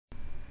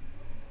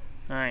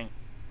Hi.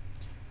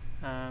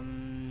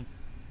 Um,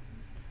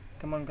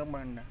 Cảm ơn các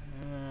bạn đã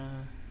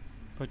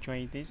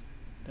portray this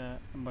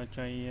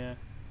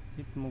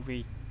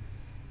movie.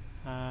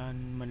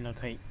 Mình là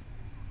Thụy.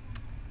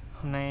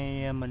 Hôm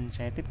nay mình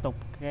sẽ tiếp tục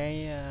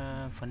cái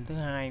phần thứ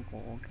hai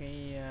của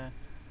cái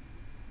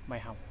bài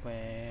học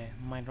về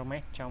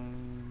micromesh trong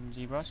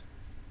ZBrush.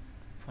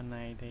 Phần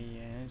này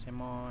thì nó sẽ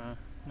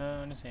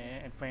nó sẽ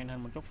advanced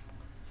hơn một chút.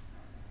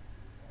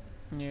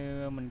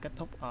 Như mình kết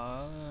thúc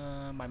ở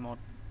bài 1,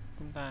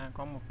 chúng ta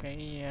có một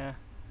cái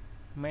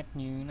mesh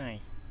như thế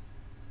này.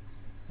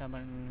 Các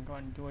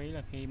bạn chú ý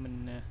là khi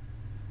mình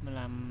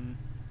làm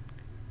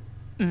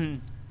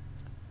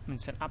mình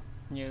setup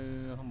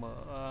như hôm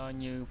bữa,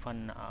 như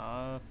phần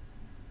ở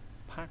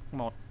part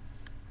 1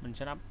 mình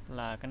setup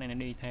là cái này nó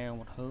đi theo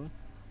một hướng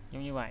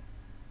giống như vậy,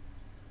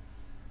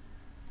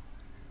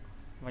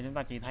 và chúng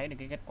ta chỉ thấy được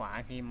cái kết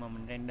quả khi mà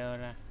mình render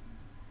ra.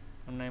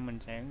 Hôm nay mình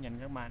sẽ hướng dẫn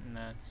các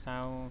bạn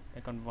sao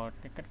để convert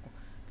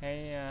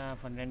cái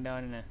phần render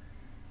này nè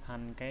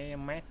thành cái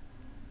mesh,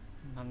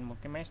 thành một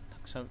cái mesh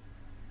thật sự.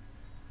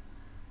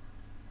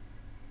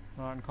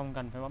 Các bạn không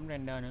cần phải bấm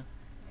render nữa.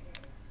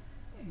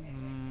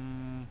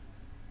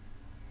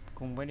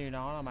 Cùng với điều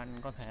đó là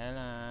bạn có thể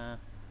là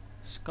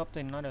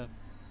sculpting nó được.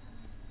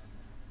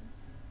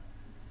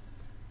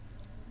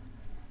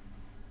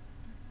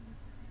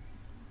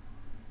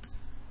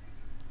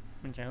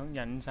 Mình sẽ hướng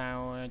dẫn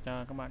sao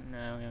cho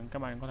các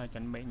bạn có thể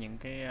chuẩn bị những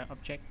cái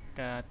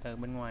object từ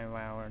bên ngoài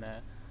vào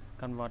để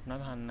convert nó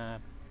thành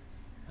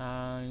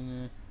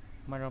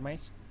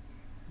micromesh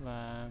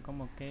và có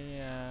một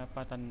cái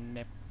pattern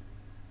đẹp.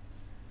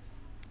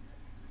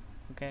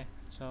 Ok,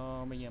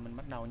 so bây giờ mình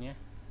bắt đầu nhé.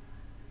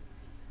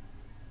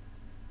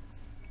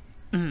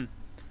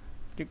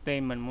 Trước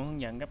tiên mình muốn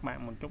hướng dẫn các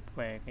bạn một chút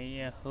về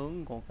cái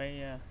hướng của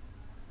cái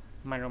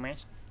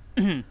micromesh.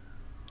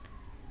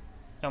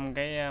 Trong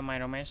cái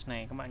micromesh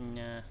này các bạn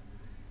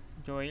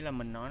chú ý là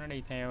mình nói nó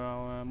đi theo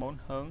 4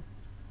 hướng.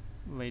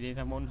 Vì đi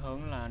theo 4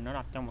 hướng là nó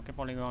đặt trong một cái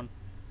polygon.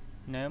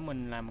 Nếu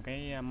mình làm một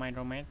cái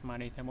micromesh mà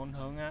đi theo 4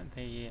 hướng á,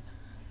 thì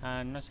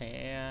nó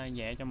sẽ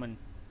dễ cho mình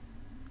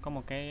có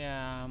một cái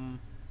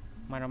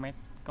micromesh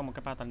có một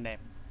cái pattern đẹp.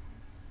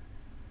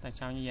 Tại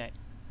sao như vậy?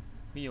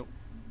 Ví dụ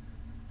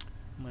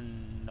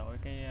mình đổi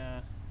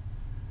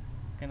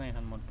cái này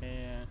thành một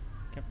cái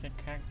object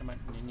khác cho bạn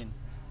dễ nhìn.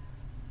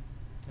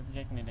 Cái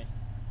object này đây.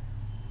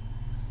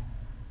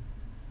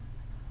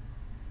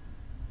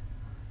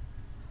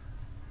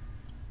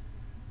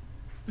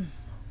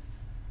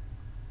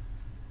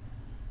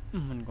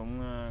 Mình cũng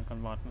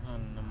convert nó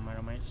thành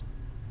micromesh.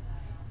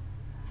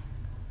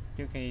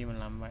 Trước khi mình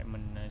làm vậy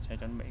mình sẽ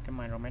chuẩn bị cái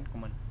micromesh của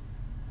mình.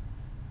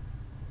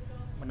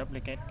 Mình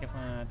duplicate cái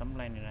tấm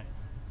plane này ra.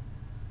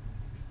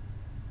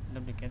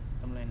 Duplicate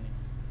tấm plane này.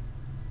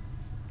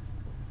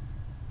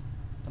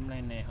 Tấm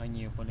plane này hơi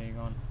nhiều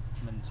polygon,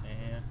 mình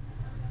sẽ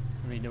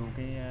redo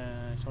cái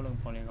số lượng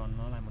polygon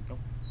nó lại một chút.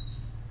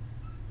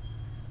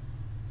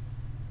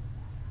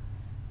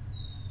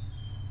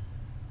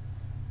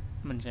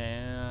 Mình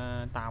sẽ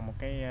tạo một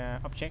cái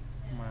object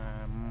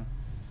mà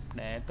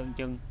để tượng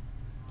trưng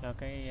cho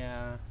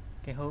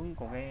cái hướng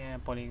của cái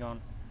polygon.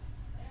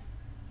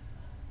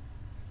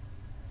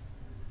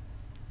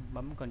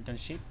 Bấm Ctrl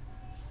Shift,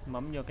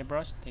 bấm vô cái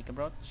brush thì cái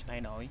brush sẽ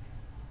thay đổi.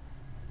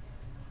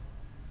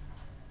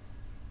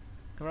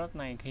 Cái brush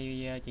này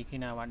chỉ khi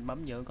nào bạn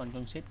bấm giữ Ctrl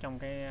Shift trong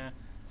cái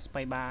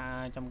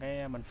spacebar trong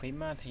cái bàn phím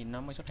á, thì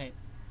nó mới xuất hiện.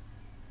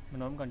 Mình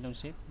bấm Ctrl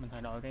Shift mình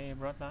thay đổi cái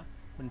brush đó.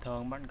 Bình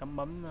thường bạn cấm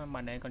bấm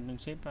mà để Ctrl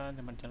Shift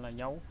thì mình sẽ là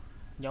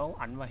dấu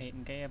ảnh và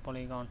hiện cái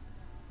polygon.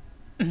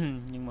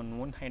 Nhưng mình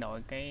muốn thay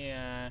đổi cái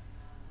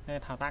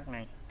thao tác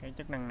này, cái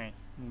chức năng này,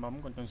 mình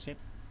bấm Ctrl Shift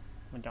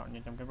mình chọn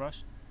vào trong cái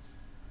brush.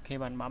 Khi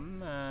bạn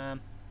bấm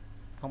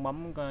không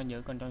bấm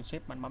giữ Ctrl Shift,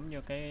 bạn bấm vô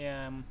cái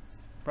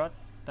brush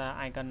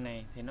icon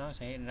này thì nó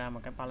sẽ hiện ra một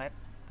cái palette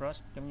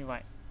brush giống như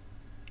vậy.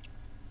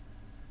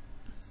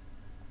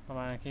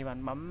 Và khi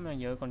bạn bấm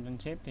giữ Ctrl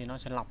Shift thì nó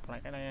sẽ lọc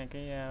lại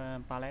cái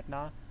palette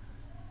đó.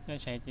 Nó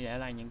sẽ chỉ để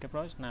lại những cái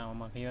brush nào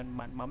mà khi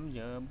bạn bấm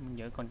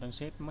giữ Ctrl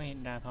Shift mới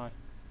hiện ra thôi.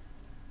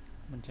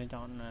 Mình sẽ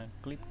chọn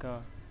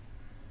clicker,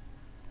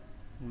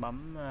 mình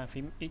bấm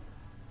phím X,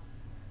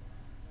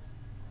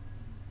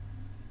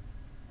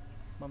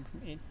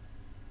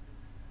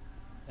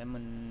 để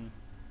mình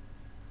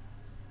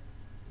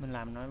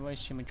làm nó với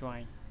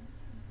symmetry.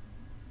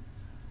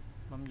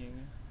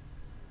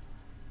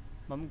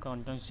 Bấm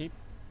Ctrl Shift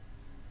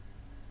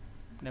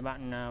để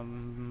bạn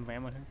vẽ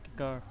một cái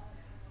curve.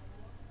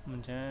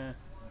 Mình sẽ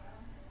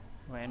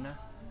vẽ nó,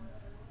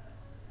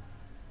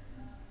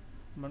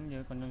 bấm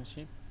giữ Ctrl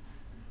Shift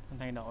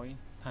thay đổi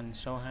thành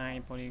show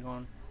 2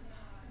 polygon.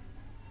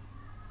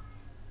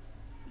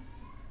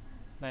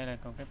 Đây là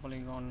còn cái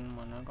polygon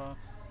mà nó có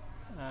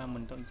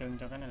mình tượng trưng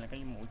cho cái này là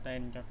cái mũi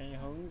tên cho cái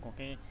hướng của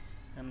cái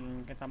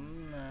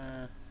tấm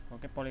của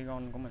cái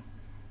polygon của mình.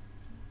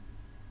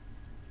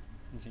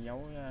 Mình sẽ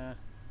giấu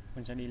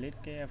mình sẽ delete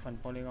cái phần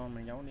polygon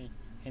mình giấu đi.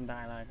 Hiện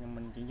tại là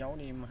mình chỉ giấu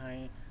đi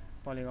hai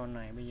polygon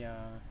này, bây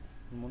giờ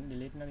mình muốn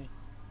delete nó đi.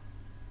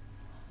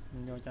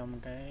 Mình vô trong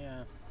cái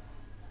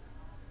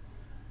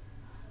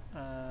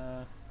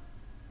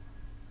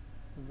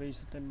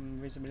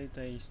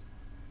visibility,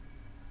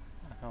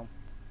 không,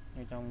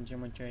 vô trong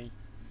geometry,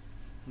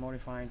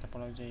 modify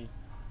topology,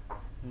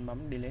 mình bấm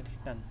delete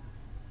hidden,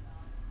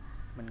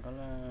 mình có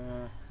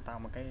tạo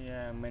một cái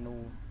menu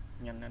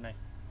nhanh ở đây.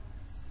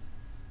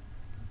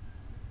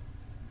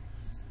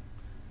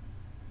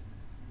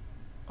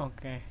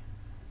 Ok,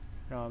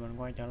 rồi mình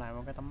quay trở lại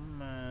vào cái tấm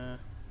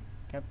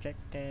cái object,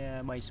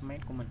 cái base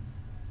mesh của mình,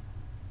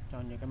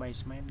 chọn những cái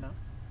base mesh đó,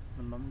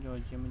 mình bấm vô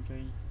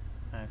geometry,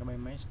 cái base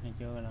mesh này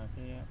chưa là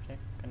cái object,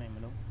 cái này mà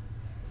đúng,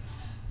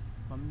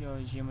 bấm vô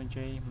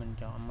geometry, mình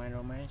chọn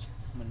micromesh,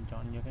 mình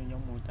chọn vô cái dấu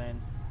mũi tên.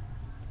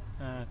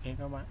 Khi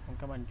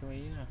các bạn chú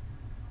ý là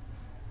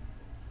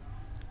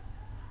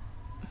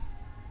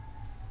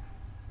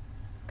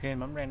khi mình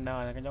bấm render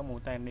là cái dấu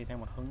mũi tên đi theo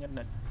một hướng nhất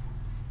định,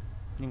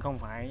 nhưng không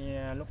phải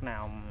lúc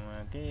nào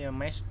cái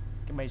mesh,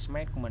 cái base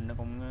mesh của mình nó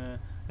cũng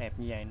đẹp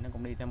như vậy, nó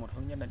cũng đi theo một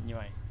hướng nhất định như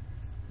vậy.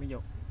 Ví dụ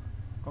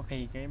có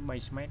khi cái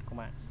base mesh của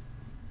bạn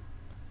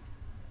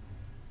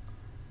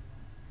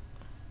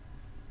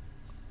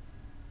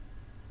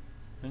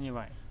nó như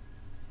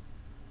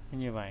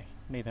vậy,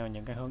 đi theo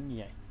những cái hướng như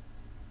vậy,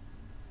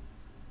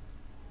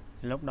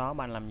 thì lúc đó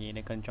bạn làm gì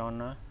để control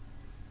nó?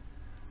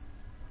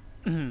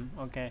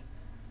 Ok,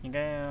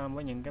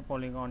 với những cái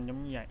polygon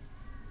giống như vậy,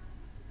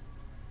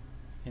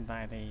 hiện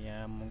tại thì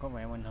mình có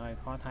vẻ mình hơi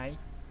khó thấy,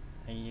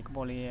 thì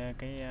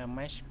cái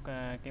mesh,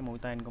 cái mũi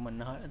tên của mình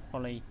nó hơi ít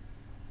poly.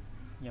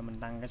 Giờ mình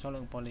tăng cái số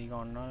lượng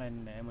polygon nó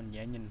lên để mình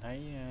dễ nhìn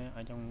thấy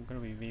ở trong cái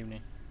review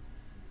này.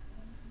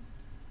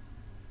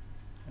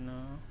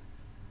 Nó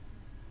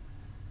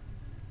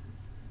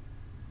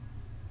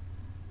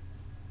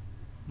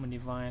mình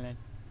divide lên,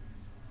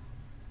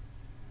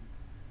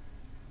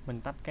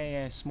 mình tắt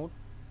cái smooth,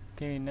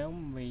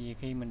 vì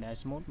khi mình để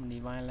smooth mình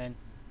divide lên,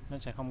 nó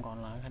sẽ không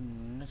còn là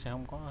nó sẽ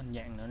không có hình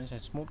dạng nữa, nó sẽ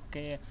smooth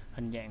cái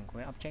hình dạng của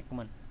cái object của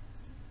mình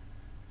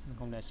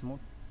không để smooth,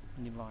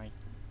 mình divide.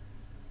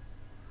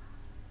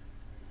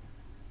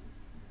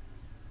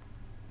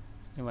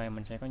 Như vậy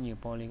mình sẽ có nhiều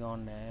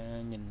polygon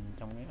để nhìn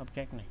trong cái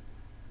object này.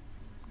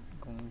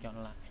 Cũng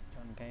chọn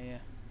cái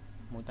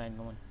mũi tên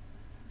của mình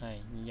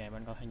đây, như vậy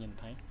bạn có thể nhìn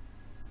thấy,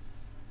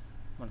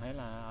 mình thấy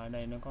là ở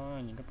đây nó có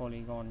những cái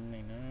polygon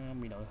này nó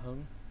bị đổi hướng.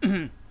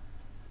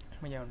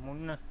 Bây giờ mình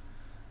muốn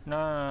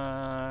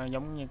nó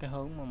giống như cái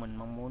hướng mà mình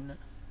mong muốn đó,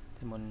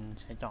 thì mình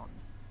sẽ chọn,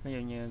 ví dụ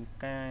như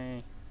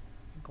cái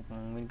cục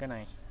nguyên cái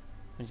này,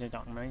 mình sẽ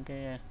chọn mấy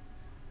cái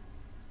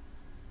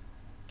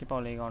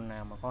polygon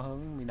nào mà có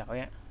hướng bị đổi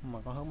á, mà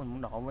có hướng mình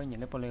muốn đổi với những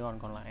cái polygon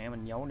còn lại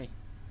mình giấu đi,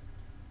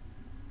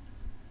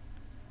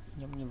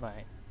 giống như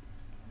vậy,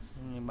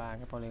 giống như 3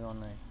 cái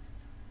polygon này,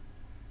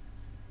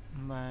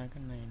 3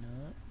 cái này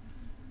nữa.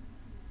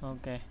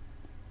 Ok,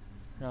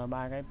 rồi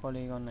 3 cái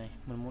polygon này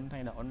mình muốn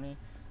thay đổi nó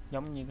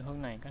giống như cái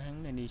hướng này, cái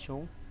hướng này đi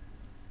xuống,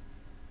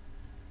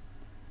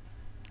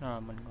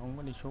 rồi mình không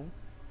có đi xuống.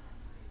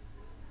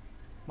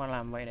 Mà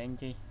làm vậy để anh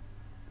chi?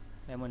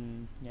 Để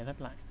mình giải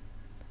thích lại.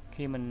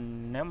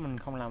 Nếu mình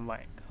không làm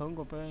vậy, hướng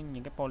của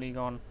những cái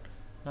polygon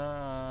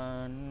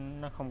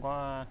nó không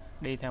có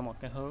đi theo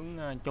một cái hướng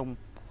chung,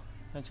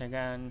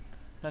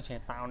 nó sẽ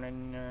tạo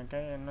nên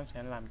nó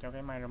sẽ làm cho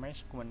cái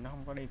micromesh của mình nó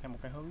không có đi theo một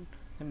cái hướng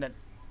nhất định,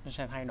 nó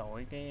sẽ thay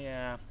đổi cái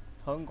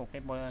hướng của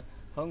cái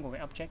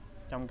object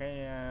trong cái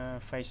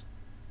face,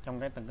 trong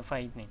từng cái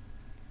face này.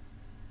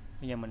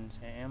 Bây giờ mình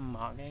sẽ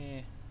mở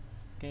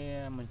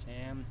mình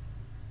sẽ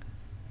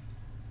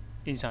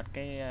insert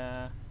cái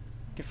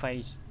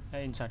face,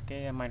 insert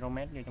cái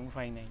micromesh vô trong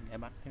cái face này để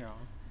bạn thấy rõ.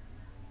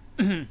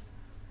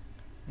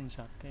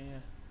 Insert cái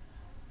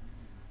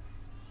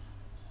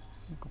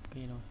cục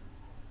kia thôi,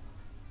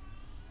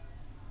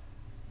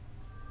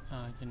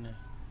 trên này,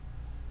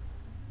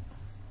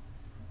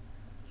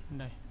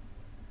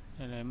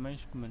 đây là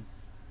mesh của mình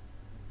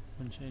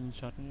sẽ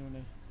insert nó vô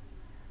đây.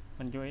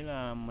 Mình chú ý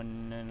là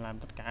mình làm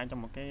tất cả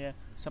trong một cái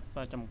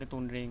trong một cái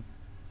tool riêng,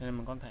 nên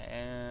mình có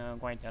thể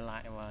quay trở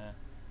lại và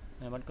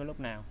bất cứ lúc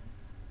nào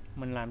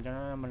mình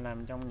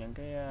làm trong những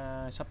cái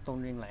sub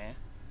tool riêng lẻ.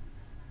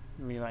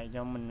 Vì vậy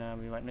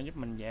nó giúp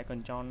mình dễ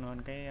control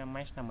hơn cái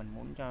mesh là mình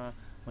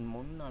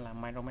muốn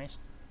làm micromesh.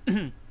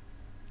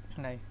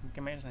 Đây,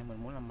 cái mesh này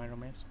mình muốn làm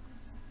micromesh.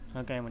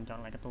 Ok, mình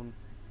chọn lại cái tool,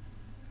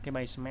 cái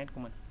base mesh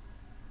của mình,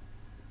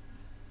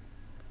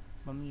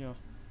 bấm vô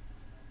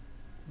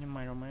như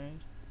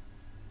micromesh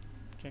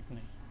object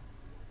này.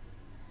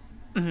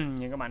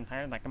 Như các bạn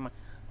thấy là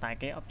tại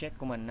cái object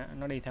của mình á,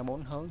 nó đi theo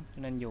 4 hướng,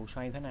 cho nên dù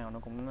xoay thế nào nó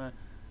cũng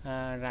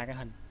ra cái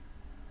hình.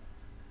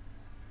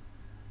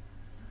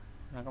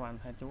 Rồi các bạn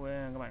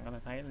có thể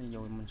thấy là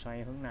dù mình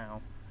xoay hướng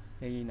nào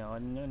đi nữa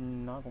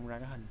nó cũng ra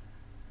cái hình.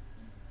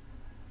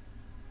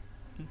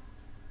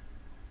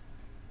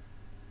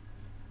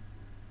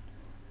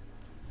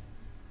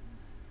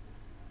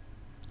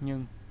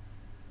 Nhưng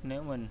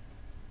nếu mình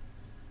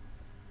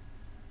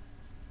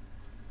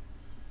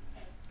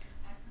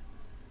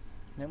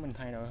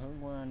thay đổi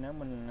hướng, nếu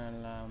mình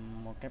là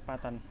một cái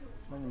pattern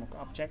với một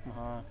cái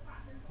object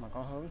mà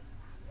có hướng,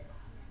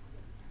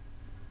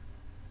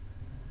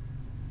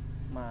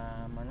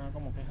 mà nó có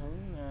một cái hướng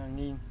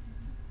nghiêng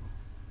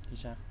thì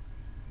sao,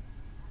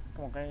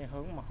 có một cái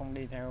hướng mà không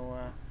đi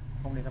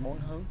theo bốn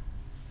hướng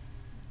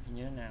thì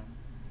như thế nào?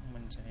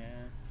 Mình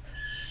sẽ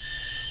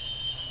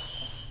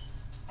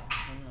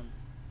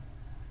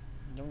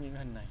giống như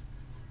cái hình này,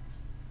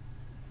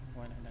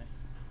 quay lại đây,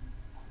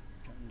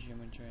 chọn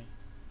geometry,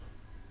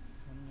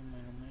 giống như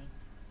micromesh.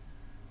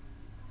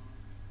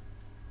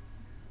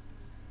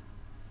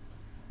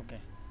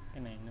 Ok,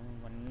 cái này nó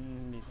vẫn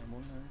đi theo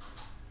bốn hướng.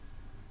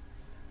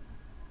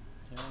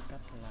 Theo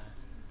cách là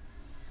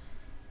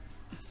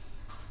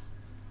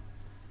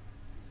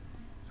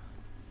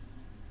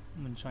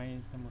mình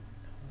xoay theo một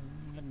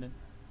hướng nhất định,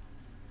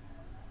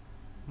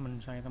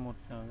 mình xoay theo một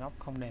góc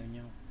không đều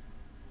nhau.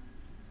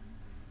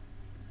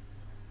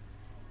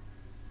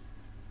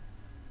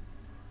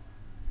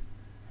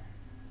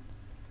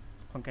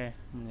 Ok,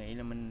 mình nghĩ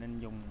là mình nên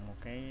dùng một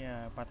cái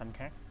pattern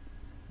khác,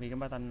 vì cái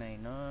pattern này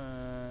nó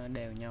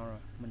đều nhau rồi,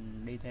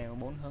 mình đi theo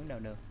bốn hướng đều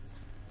được.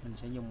 Mình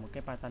sẽ dùng một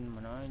cái pattern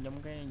mà nó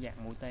giống cái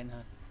dạng mũi tên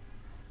hơn.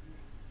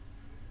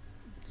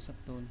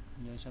 Subtool,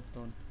 vô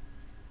subtool,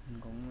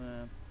 mình cũng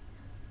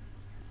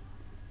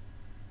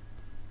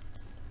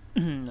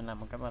mình làm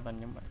một cái pattern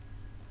giống vậy.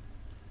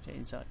 Sẽ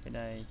insert ở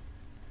đây,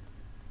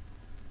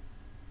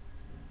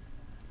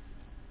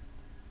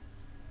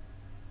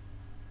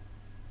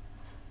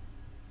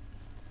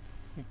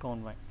 cái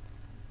con vậy,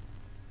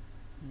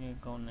 như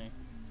con này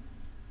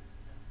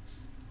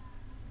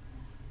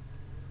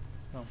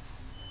không,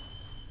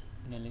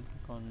 nên lấy cái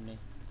con này,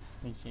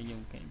 mình sẽ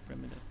dùng cái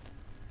parameter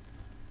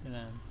để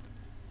làm.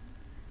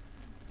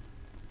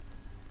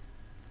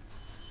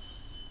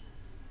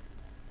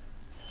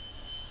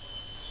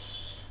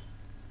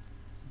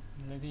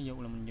 Lấy ví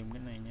dụ là mình dùng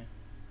cái này nha,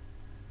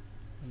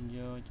 mình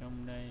vô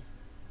trong đây,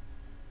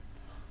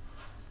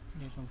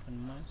 vô trong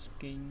phần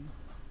masking,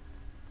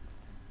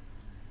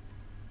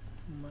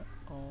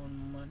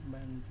 on matte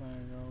band và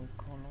row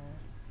color.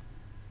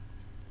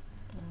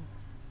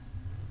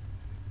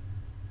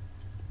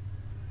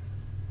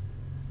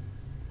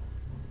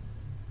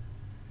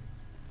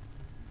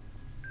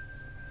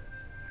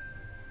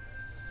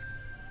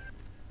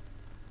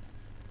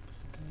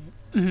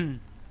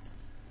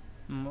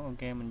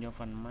 Ok, mình vô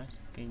phần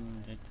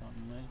masking để chọn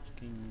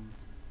masking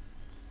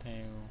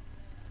theo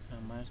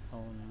mask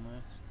on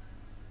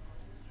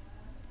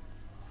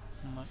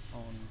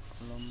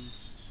column,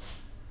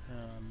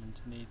 rồi mình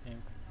sẽ đi theo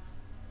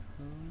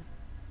hướng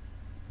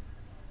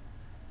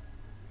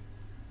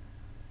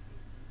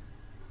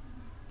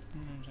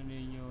mình sẽ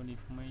đi vô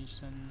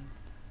deformation,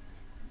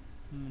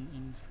 mình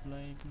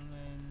inflate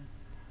lên,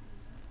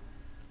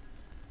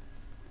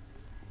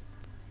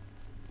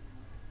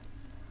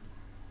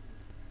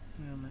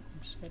 rồi mình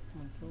offset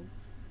một chút,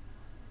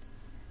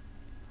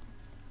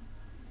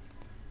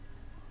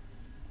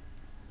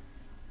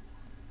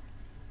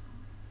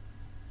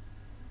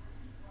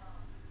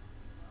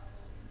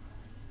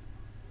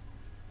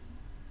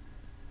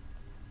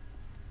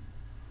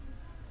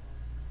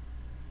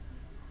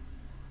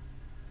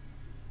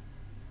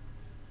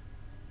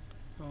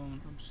 mình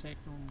offset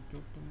luôn một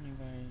chút giống như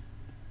vậy,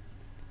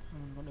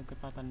 mình có được cái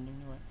pattern giống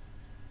như vậy.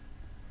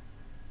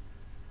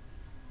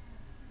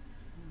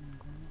 Mình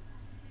có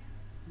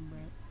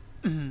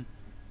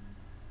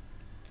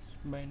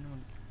bên một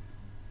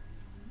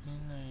cái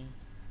này.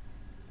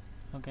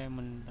 Ok,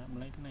 mình tạm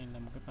lấy cái này là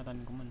một cái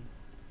pattern của mình.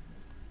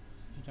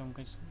 Trong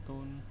cái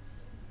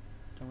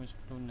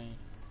tool này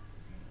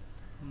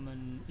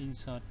mình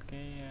insert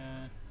cái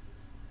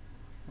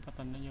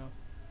pattern đó vô,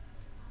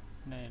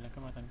 đây là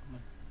cái pattern của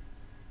mình,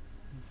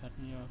 insert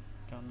vô,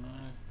 chọn nó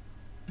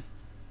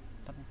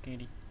tắt kia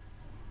đi,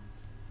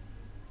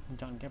 mình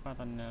chọn cái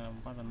pattern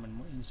mình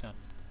muốn insert,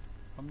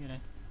 bấm vô đây.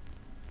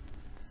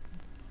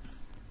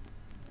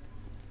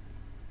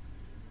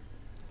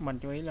 Mình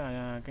chú ý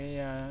là cái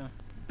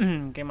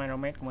cái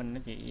micromesh của mình nó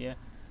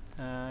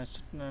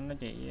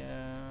chỉ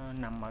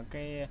nằm ở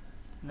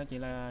nó chỉ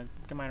là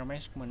cái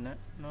micromesh của mình á,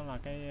 nó là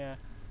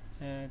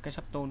cái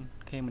subtool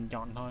khi mình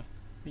chọn thôi.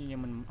 Ví dụ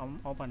mình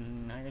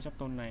open hai cái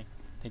subtool này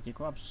thì chỉ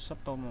có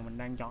subtool mà mình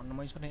đang chọn nó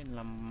mới xuất hiện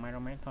làm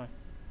micromesh thôi,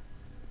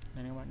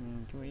 nên các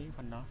bạn chú ý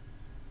phần đó.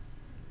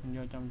 Mình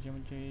vô trong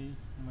geometry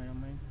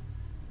micromesh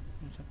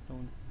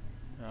subtool,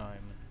 rồi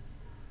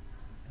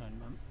mình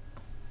bấm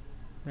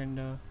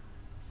render.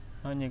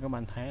 Như các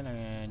bạn thấy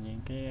là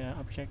những cái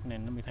object này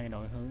nó bị thay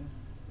đổi hướng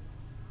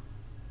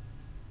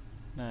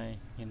đây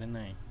như thế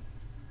này.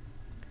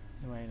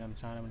 Như vậy làm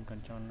sao để mình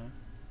control nó,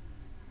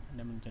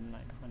 để mình chỉnh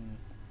lại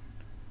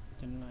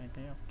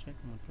cái object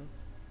một chút,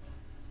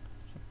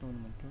 subtool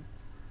một chút,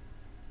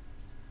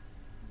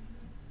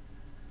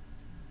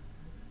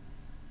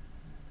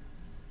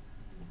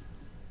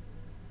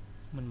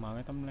 mình mở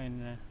cái tấm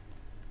lên ra,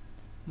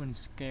 mình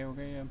scale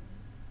cái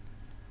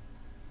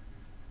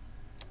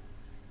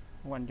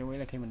các bạn chú ý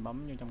là khi mình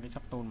bấm vô trong cái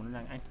subtool mà nó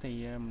đang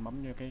active, mình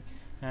bấm vô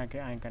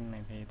cái icon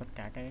này thì tất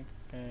cả cái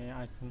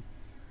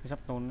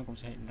subtool nó cũng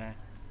sẽ hiện ra.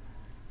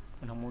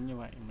 Mình không muốn như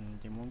vậy, mình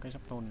chỉ muốn cái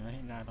subtool nó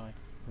hiện ra thôi.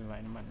 Vì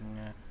vậy bạn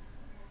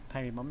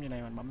thay vì bấm vô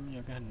đây, bạn bấm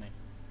vô cái hình này,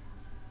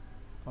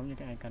 bấm vào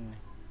cái icon này.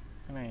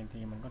 Cái này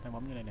thì mình có thể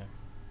bấm vô đây được,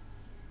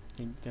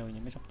 chỉ trừ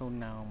những cái subtool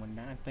nào mình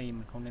đã active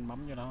mình không nên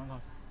bấm vô đó thôi,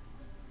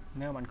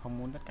 nếu bạn không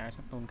muốn tất cả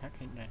subtool khác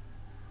hiện ra.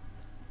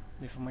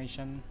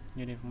 Deformation,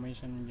 như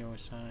deformation vô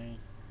size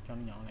cho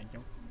nó nhỏ lại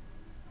chút,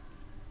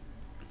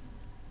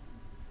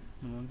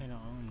 mình muốn thay đổi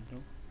một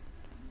chút,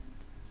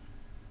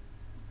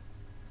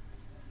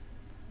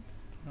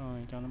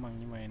 rồi cho nó bằng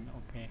như vậy.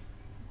 Ok.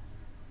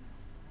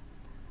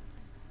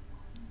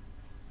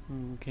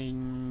 Khi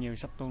nhiều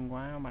subtool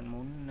quá bạn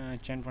muốn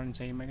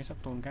transparency mấy cái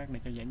subtool khác để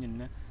cho dễ nhìn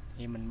á,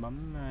 thì mình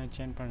bấm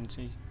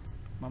transparency,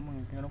 bấm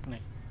cái nút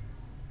này.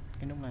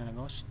 Cái nút này là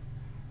ghost,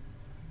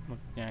 một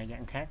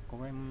dạng khác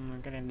của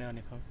cái render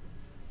này thôi.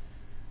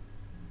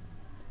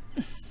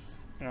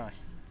 Rồi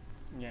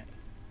vậy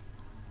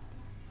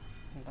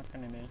tắt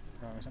cái này đi,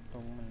 rồi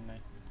subtool của mình đây,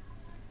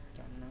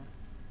 chọn nó.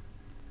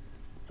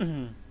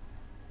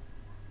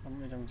 Bấm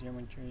vào trong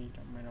geometry,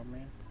 chọn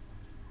micromesh.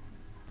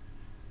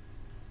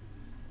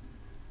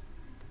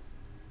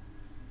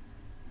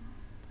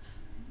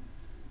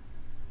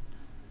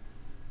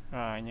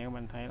 Rồi như các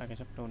bạn thấy là cái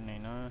subtool này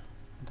nó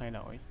thay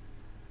đổi.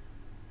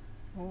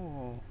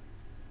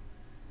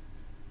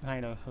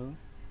 Thay đổi hướng.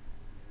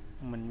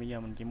 Mình bây giờ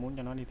mình chỉ muốn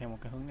cho nó đi theo một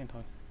cái hướng này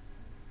thôi,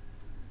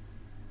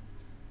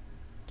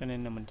 cho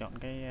nên là mình chọn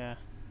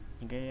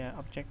những cái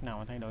object nào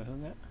mà thay đổi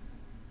hướng á.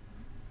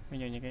 Ví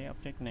dụ như cái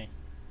object này,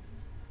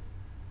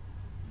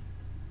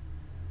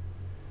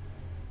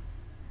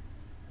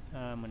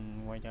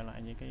 mình quay trở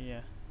lại với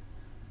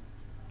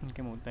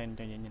cái mũi tên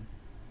cho dễ nhìn.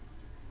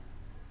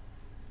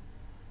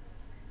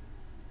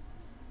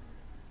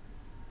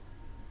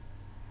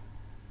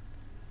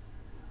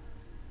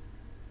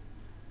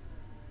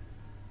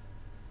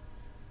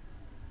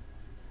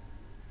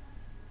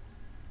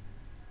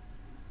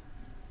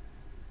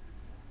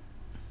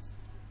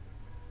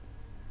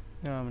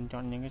 Rồi mình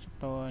chọn những cái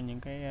subtool, những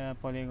cái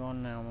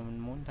polygon nào mà mình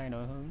muốn thay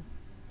đổi hướng.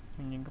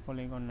 Những cái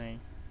polygon này,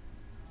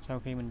 sau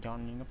khi mình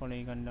chọn những cái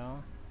polygon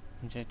đó,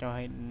 mình sẽ cho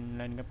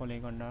lên cái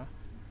polygon đó.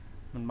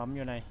 Mình bấm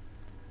vô đây,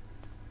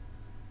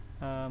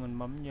 mình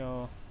bấm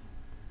vô,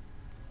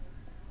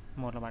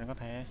 một là bạn có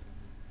thể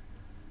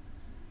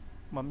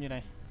bấm vô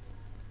đây.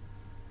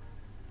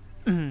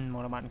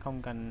 Một là bạn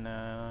không cần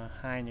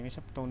hai những cái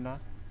subtool đó,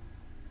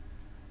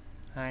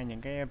 hai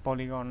những cái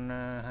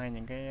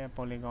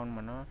polygon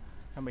mà nó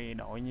bị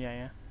đổi như vậy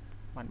á,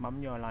 bạn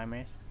bấm vô align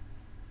mesh,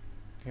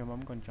 khi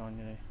bấm Ctrl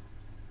như đây,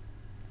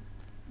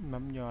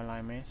 bấm vô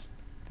align mesh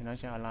thì nó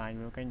sẽ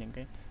align với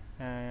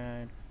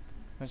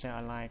nó sẽ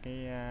align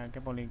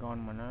cái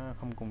polygon mà nó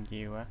không cùng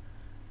chiều á,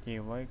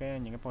 chiều với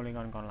những cái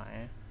polygon còn lại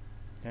á,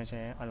 nó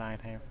sẽ align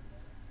theo,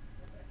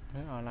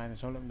 nó align là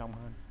số lượng đông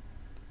hơn.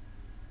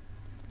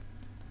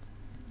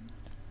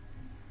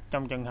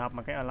 Trong trường hợp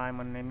mà cái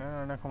alignment này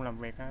nó không làm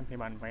việc á, thì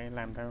bạn phải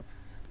làm theo,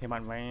 thì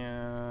bạn phải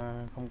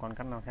không còn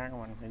cách nào khác,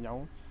 bạn phải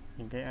giấu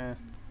những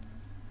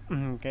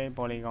cái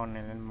polygon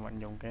này lên. Bạn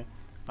dùng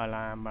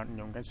bạn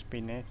dùng cái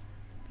spin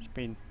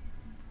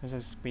nó sẽ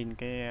spin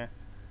cái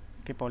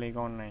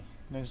polygon này,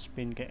 nó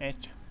spin cái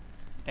edge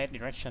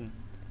direction,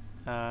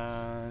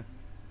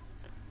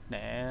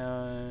 để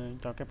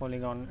cho cái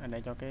polygon,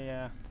 để cho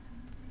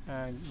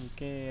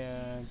cái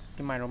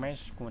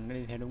micromesh của mình nó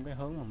đi theo đúng cái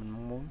hướng mà mình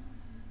mong muốn.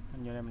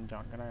 Như đây mình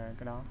chọn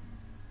cái đó.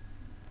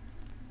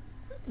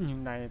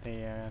 Nhưng đây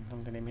thì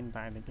trong thời điểm hiện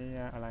tại thì cái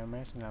align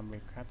mesh làm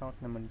việc khá tốt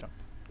nên mình chọn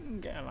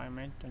cái align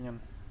mesh cho nhanh.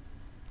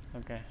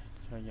 Ok,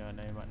 rồi giờ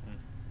đây bạn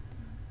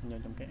vô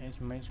trong cái edge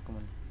mesh của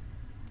mình,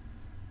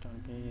 chọn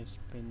cái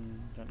spin,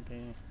 chọn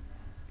cái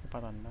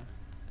pattern đó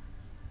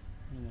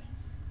như này.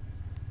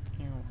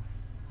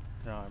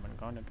 Rồi mình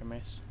có được cái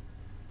mesh.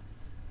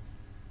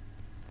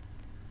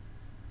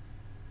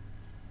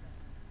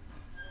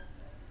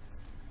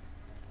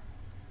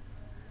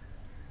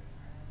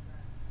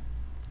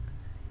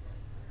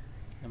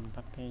 Mình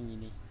tắt cái gì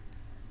đi.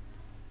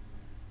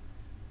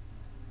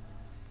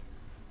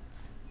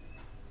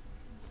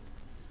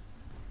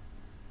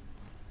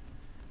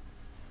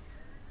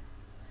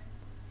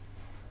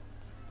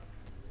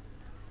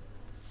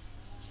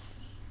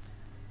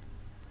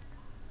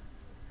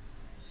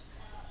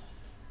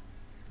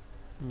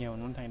 Giờ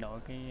mình muốn thay đổi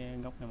cái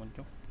góc này một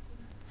chút.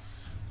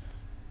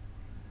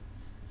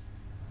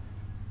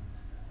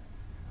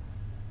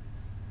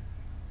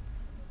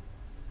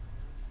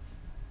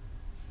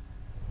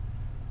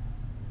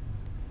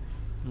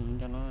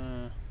 Cho nó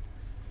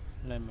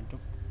lên một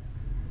chút.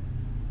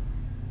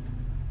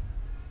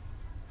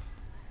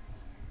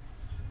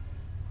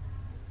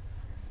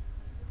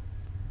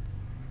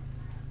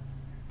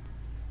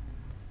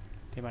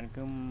 Thì bạn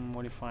cứ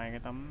modify cái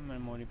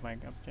modify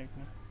cái object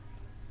đó.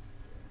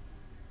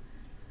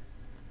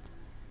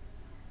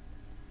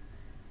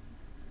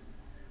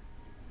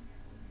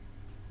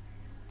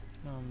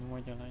 Mình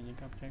quay trở lại những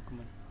cái object của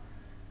mình.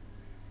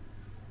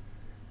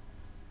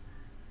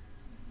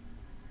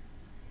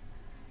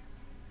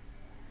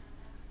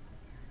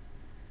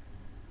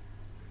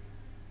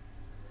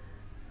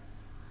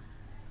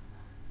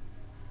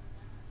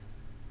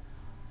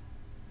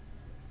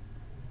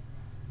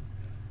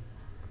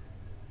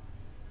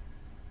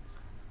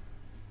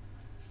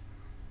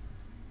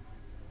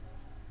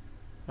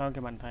 Đó,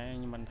 cái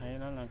mình thấy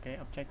đó là cái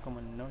object của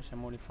mình, nó sẽ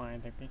modify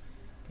theo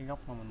cái góc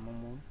mà mình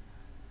mong muốn.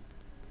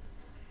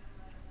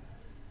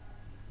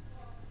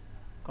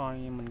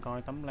 Mình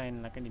coi tấm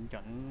lên là cái điểm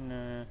chuẩn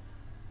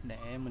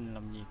để mình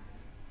làm việc.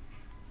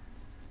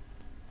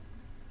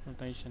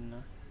 Rotation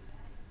đó,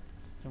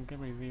 trong cái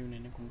review này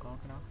nó cũng có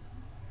cái đó.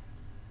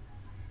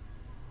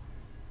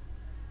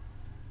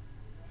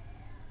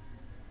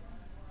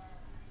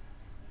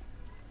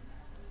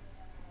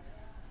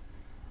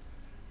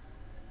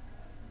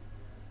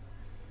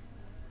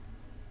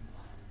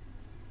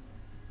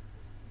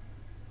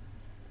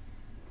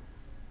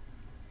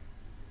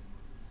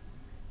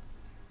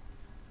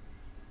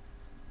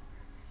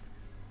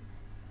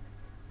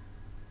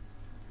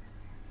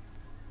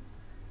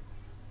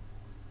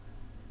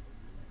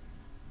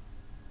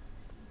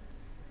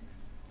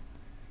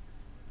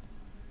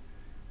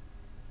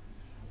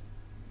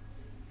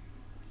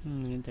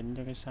 Mình chỉnh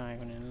cho cái size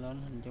của này nó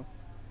lớn hơn chút,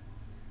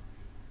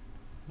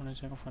 nó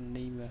sẽ có phần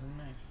đi về hướng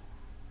này.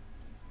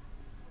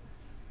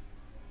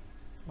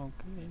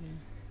 Ok,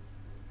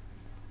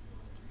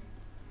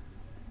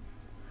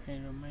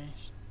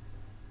 micromesh.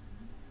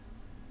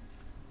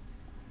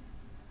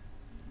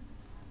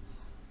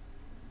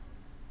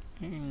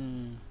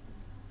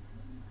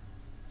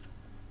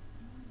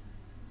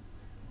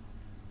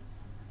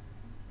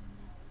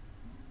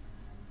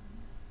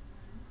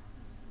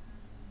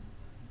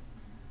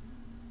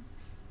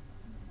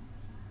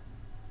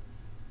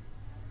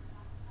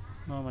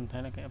 Mình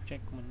thấy là cái object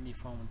của mình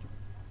default một chút.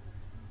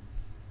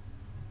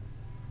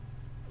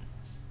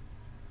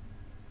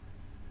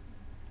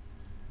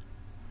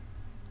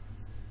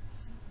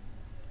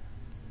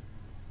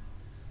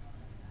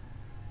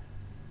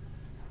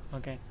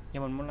 Ok,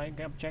 giờ mình muốn lấy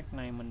cái object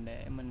này mình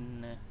để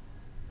mình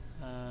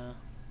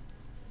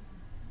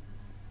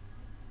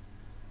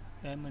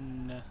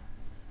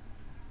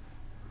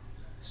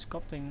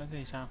sculpting nó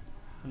thì sao?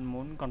 Mình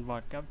muốn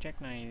convert cái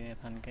object này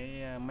thành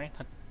cái mesh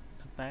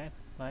thực tế.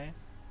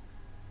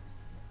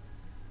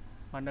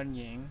 Và đơn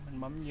giản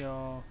mình bấm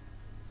vô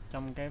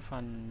trong cái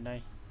phần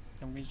đây,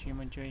 trong cái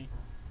geometry,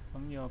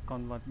 bấm vô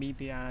convert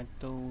BPR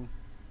to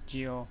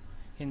geo.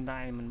 Hiện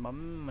tại mình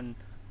bấm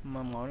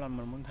mà mỗi lần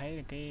mình muốn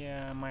thấy cái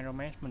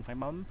micromesh mình phải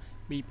bấm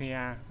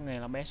BPR, có nghĩa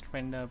là best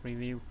render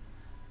preview,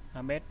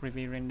 best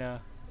preview render.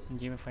 Mình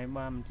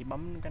chỉ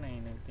bấm cái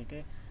này nè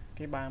thì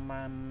cái ba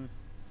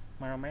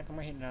micromesh nó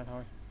mới hiện ra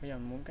thôi. Bây giờ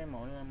mình muốn cái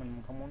mẫu là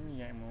mình không muốn như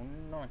vậy, mình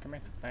muốn nó là cái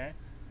mesh thực tế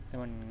thì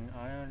mình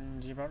ở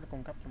ZBrush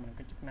cung cấp cho mình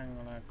cái chức năng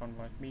gọi là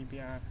convert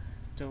BPR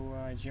to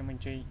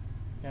geometry.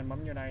 Nên bấm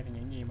vô đây thì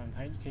những gì mình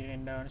thấy khi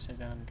render nó sẽ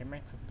trở thành cái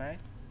mesh thực tế.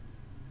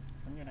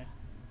 Bấm vô đây.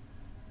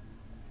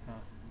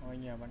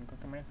 Bây giờ mình có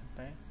cái mesh thực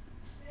tế.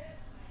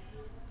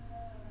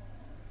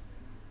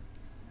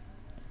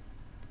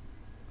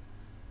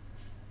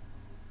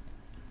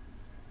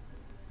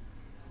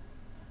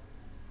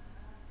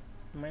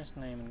 Mesh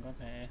này mình có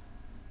thể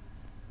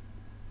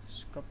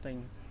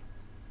sculpting,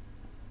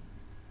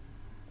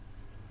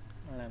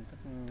 làm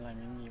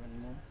những gì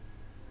mình muốn.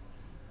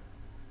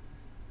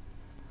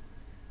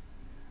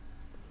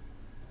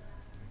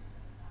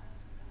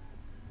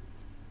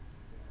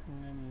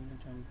 Nên mình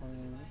chọn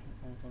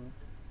polygon.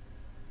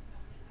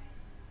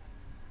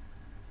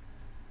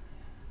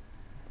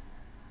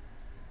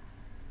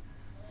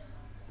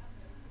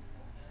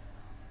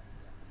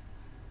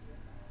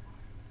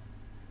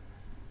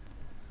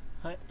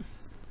 Đấy.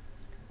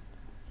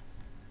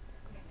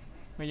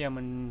 Bây giờ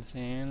mình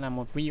sẽ làm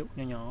một ví dụ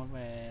nhỏ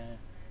về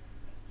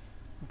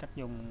cách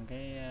dùng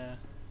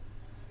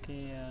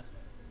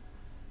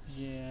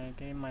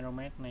cái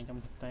micromesh này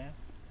trong thực tế.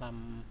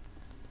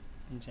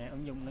 Mình sẽ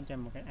ứng dụng nó trên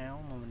một cái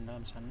áo mà mình đã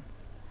làm sẵn.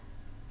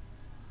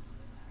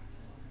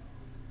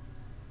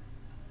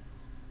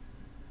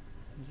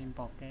 Mình sẽ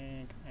import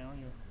cái áo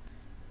vô.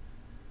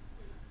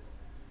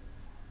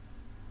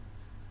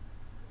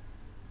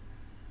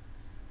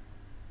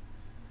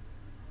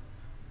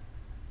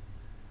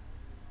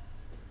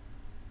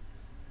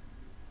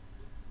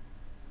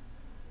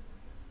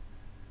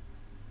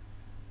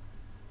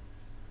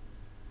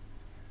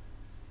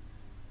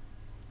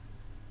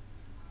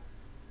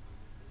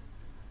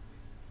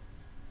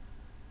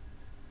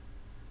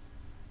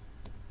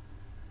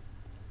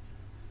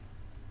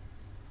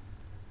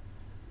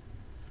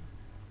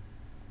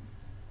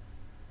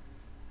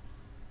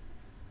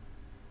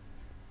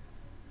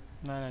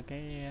 Đây là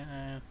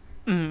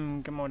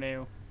cái model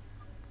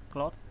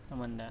cloth mà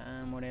mình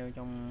đã model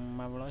trong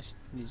Marvelous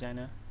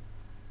Designer.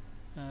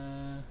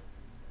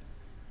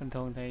 Bình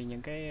thường thì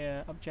những cái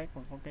object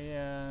mà có cái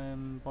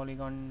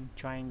polygon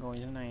triangle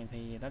như thế này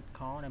thì rất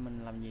khó để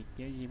mình làm việc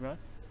với ZBrush,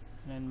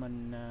 nên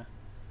mình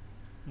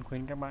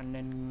khuyên các bạn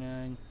nên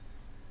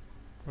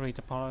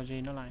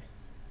retopology nó lại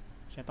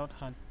sẽ tốt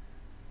hơn.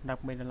 Đặc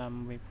biệt là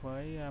làm việc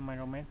với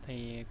micromesh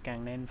thì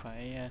càng nên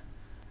phải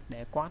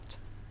để quad,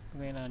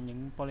 nghĩa là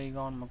những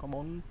polygon mà có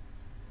bốn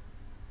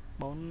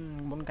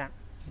cạnh.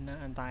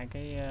 Tại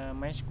cái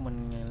mesh của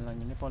mình là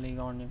những cái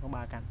polygon nhưng có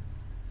 3 cạnh.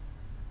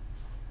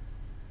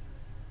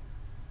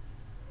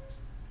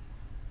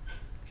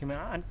 Khi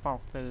mà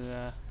export từ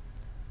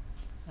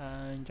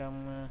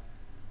Trong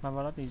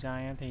Marvelous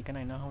Design thì cái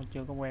này nó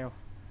chưa có well,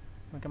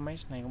 mấy cái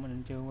mesh này của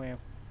mình chưa well.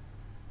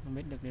 Mình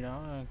biết được điều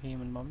đó khi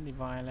mình bấm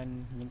divide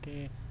lên những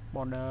cái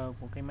border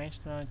của cái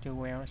mesh nó chưa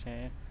well, nó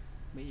sẽ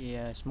bị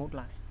smooth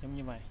lại giống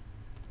như vậy,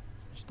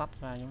 tách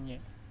ra giống vậy.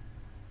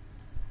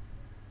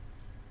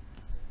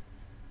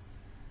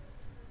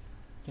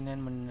 Cho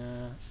nên mình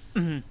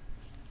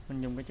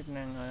mình dùng cái chức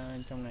năng ở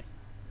trong này,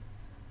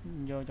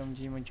 vô trong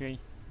geometry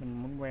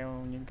mình muốn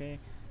well những cái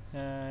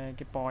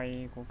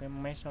point của cái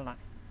mesh đó lại.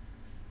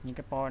 Những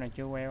cái point này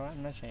chưa well á,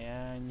 nó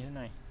sẽ như thế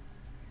này.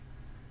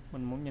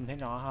 Mình muốn nhìn thấy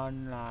rõ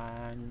hơn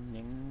là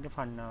những cái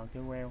phần nào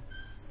chưa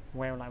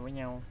well lại với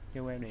nhau,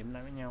 chưa well điểm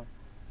lại với nhau.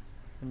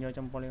 Mình vô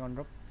trong polygon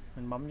group,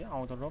 mình bấm với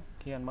auto group.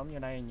 Khi anh bấm vô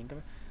đây, những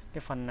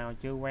cái phần nào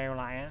chưa well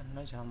lại á,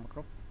 nó sẽ thành một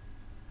group.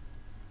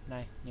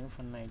 Đây, những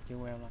phần này chưa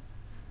well lại,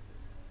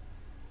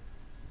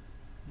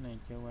 này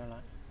chưa well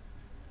lại.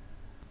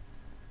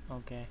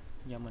 Ok,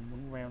 giờ mình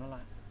muốn well nó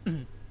lại.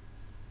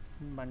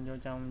 Bạn vô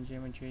trong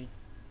geometry,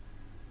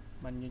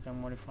 bạn vô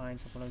trong modify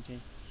topology,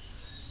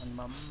 bạn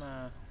bấm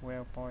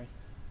well point.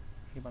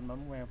 Khi bạn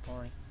bấm well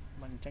point,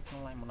 bạn check nó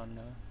lại một lần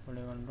nữa,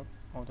 polygon group,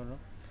 auto group.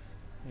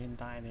 Hiện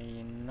tại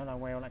thì nó đã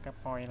well lại các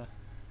point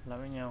lại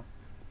với nhau,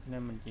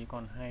 nên mình chỉ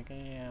còn hai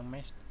cái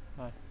mesh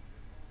thôi.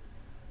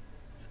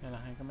 Đây là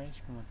hai cái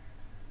mesh của mình.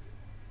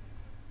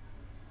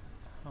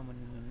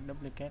 Mình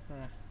duplicate nó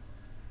ra,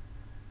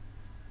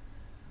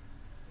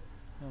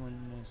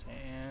 mình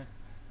sẽ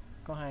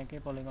có hai cái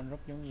polygon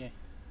group giống như vậy.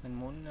 Mình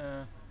muốn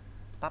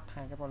tách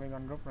hai cái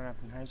polygon group ra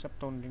thành hai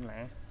subtool riêng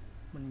lẻ.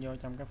 Mình vô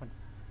trong cái phần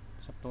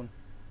subtool,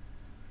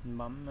 mình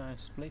bấm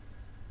split,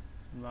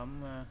 mình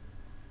bấm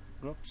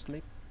group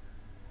split.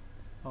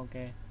 Ok,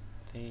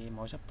 thì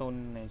mỗi subtool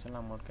này sẽ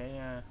là một cái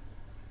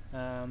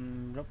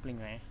group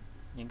riêng lẻ.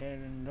 Những cái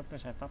group nó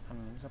sẽ tách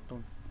thành những subtool.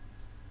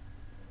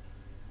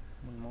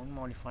 Mình muốn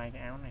modify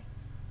cái áo này,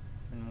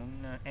 mình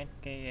muốn add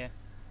cái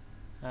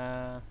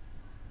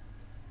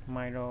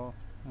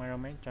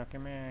micromesh cho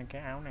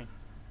cái áo này.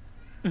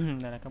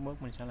 Đây là các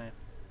bước mình sẽ làm.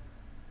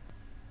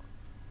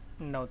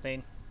 Đầu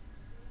tiên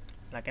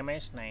là cái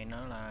mesh này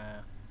nó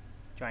là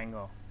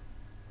triangle,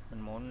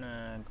 mình muốn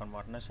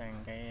convert nó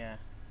sang cái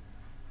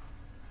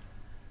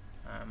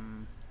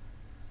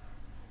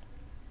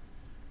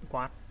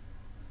quad.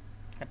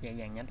 Cách dễ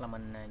dàng nhất là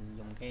mình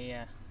dùng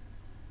cái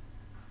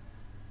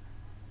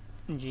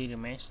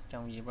ZBrush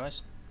trong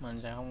ZBrush.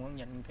 Mình sẽ không hướng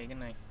dẫn kỹ cái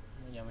này,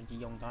 bây giờ mình chỉ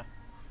dùng thôi.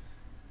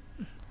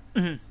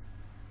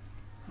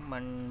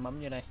 Mình bấm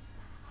vô đây,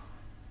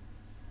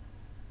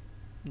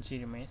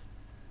 ZBrush,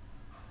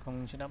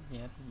 không setup gì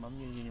hết, bấm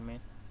vô ZBrush.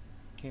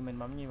 Khi mình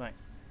bấm như vậy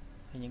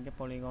thì những cái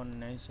polygon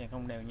này sẽ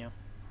không đều nhau.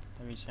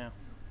 Tại vì sao?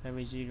 Tại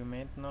vì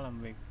ZBrush nó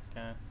làm việc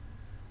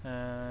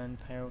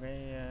theo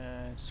cái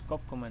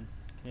scope của mình.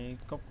 Cái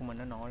scope của mình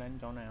nó nổi lên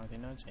chỗ nào thì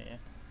nó sẽ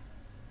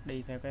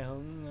đi theo cái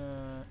hướng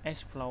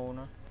S-flow,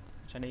 nó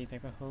sẽ đi theo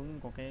cái hướng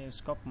của cái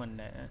scope mình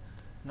để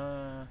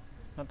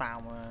nó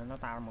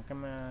tạo một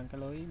cái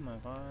lưới mà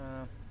có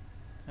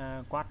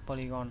quad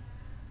polygon,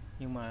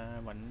 nhưng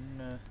mà vẫn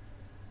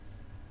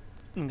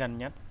gần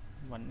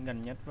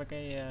nhất với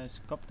cái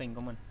sculpting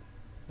của mình,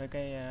 với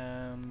cái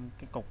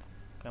cục,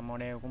 cái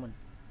model của mình.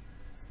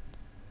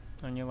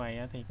 Như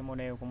vậy thì cái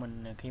model của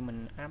mình khi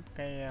mình áp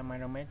cái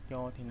micromesh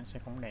vô thì nó sẽ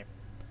không đẹp.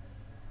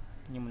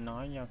 Như mình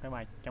nói, do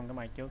trong cái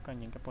bài trước có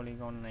những cái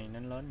polygon này nó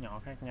lớn nhỏ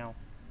khác nhau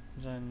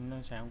nên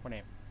nó sẽ không có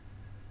đẹp.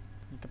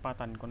 Cái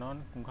pattern của nó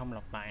cũng không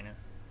lặp lại nè,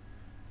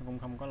 nó cũng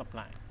không có lặp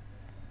lại,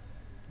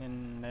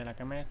 nên đây là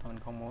cái mesh mình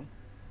không muốn.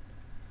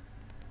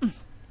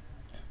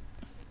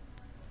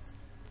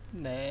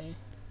 để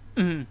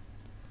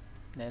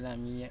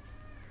làm như vậy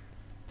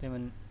thì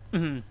mình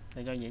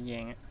để cho dễ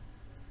dàng á,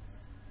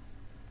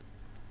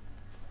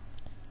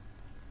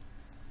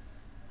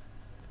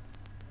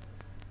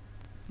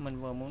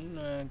 mình vừa muốn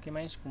cái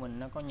mesh của mình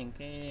nó có những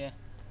cái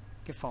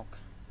fork,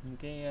 những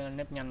cái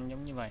nếp nhăn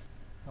giống như vậy,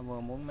 và vừa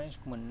muốn mesh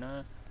của mình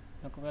nó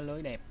có cái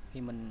lưới đẹp.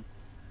 Khi mình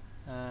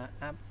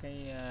áp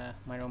cái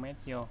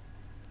micromesh vô,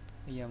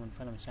 bây giờ mình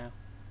phải làm sao?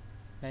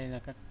 Đây là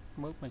các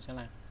bước mình sẽ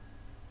làm.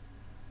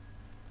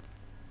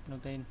 Đầu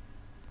tiên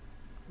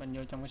mình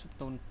vô trong cái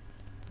subtool,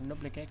 mình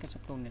duplicate cái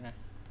subtool này ra.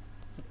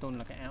 Subtool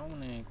là cái áo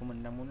này của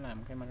mình đang muốn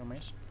làm cái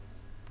micromesh,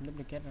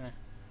 duplicate ra,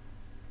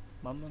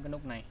 bấm cái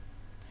nút này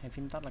hay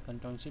phím tắt là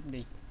Ctrl Shift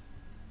đi,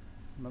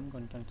 bấm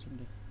Ctrl Shift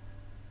đi.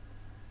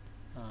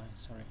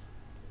 Sorry,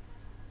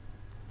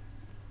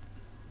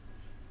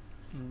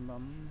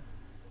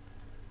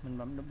 mình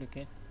bấm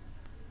duplicate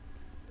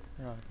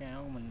rồi, cái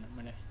áo của mình nằm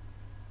ở đây,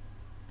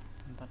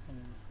 mình tắt cái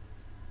này.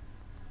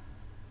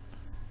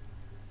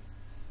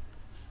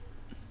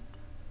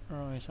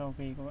 Rồi sau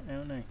khi có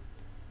áo này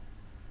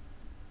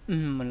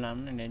mình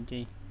làm cái này để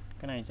chi?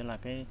 Cái này sẽ là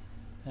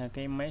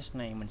cái mesh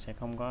này, mình sẽ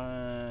không có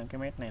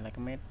cái mesh này là cái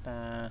mesh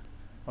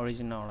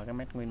original, là cái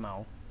mesh nguyên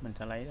mẫu. Mình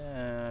sẽ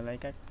lấy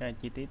các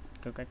chi tiết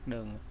của các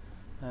đường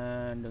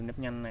nếp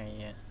nhăn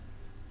này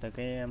từ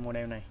cái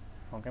model này.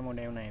 Còn cái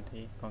model này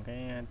thì còn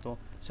cái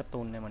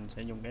subtool này mình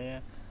sẽ dùng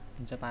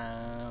mình sẽ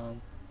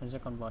mình sẽ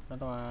convert nó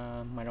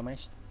qua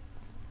micromesh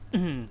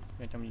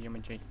vào trong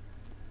geometry.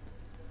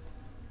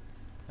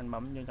 Anh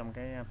bấm vô trong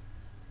cái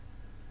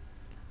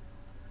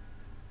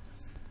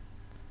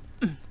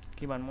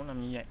khi bạn muốn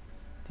làm như vậy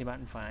thì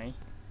bạn phải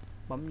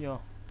bấm vô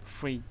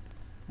free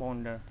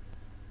border.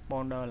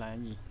 Border là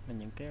cái gì? Là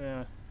những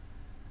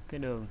cái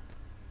đường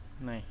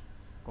này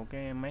của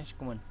cái mesh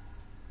của mình.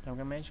 Trong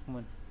cái mesh của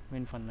mình,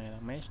 nguyên phần này là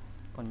mesh,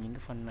 còn những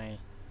cái phần này,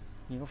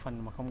 những cái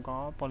phần mà không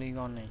có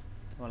polygon này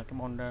gọi là cái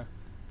border.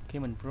 Khi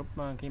mình group,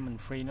 khi mình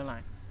free nó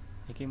lại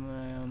thì khi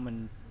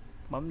mình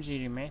bấm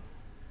ZBrush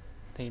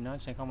thì nó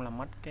sẽ không làm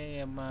mất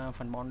cái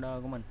phần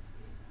border của mình.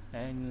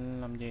 Để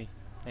làm gì?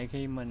 Để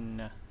khi mình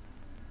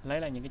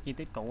lấy lại những cái chi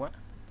tiết cũ á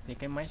thì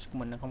cái mesh của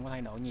mình nó không có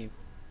thay đổi nhiều,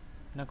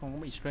 nó không có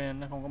bị strain,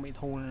 nó không có bị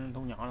thu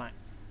nhỏ lại.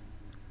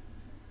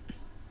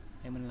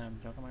 Để mình làm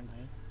cho các bạn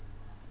thấy.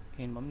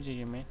 Khi mình bấm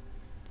ZBrush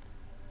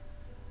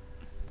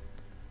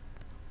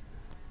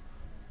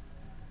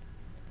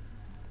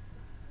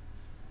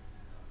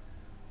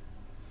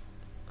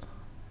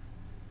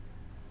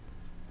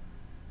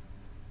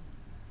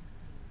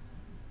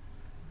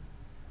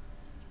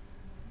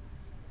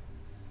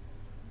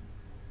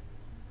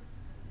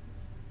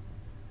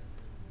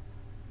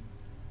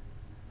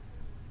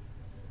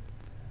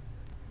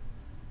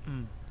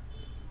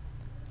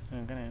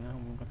cái này nó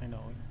không có thay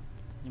đổi,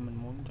 nhưng mình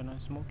muốn cho nó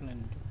smooth lên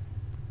một chút.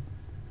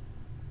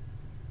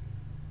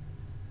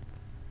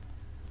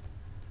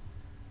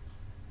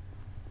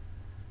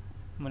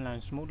 Mình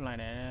làm smooth lại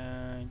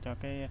để cho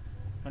cái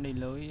nó đi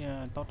lưới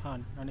tốt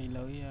hơn, nó đi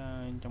lưới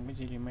trong cái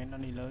ZBrush nó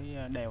đi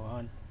lưới đều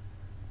hơn,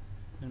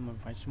 nên mình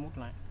phải smooth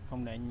lại,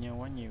 không để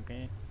quá nhiều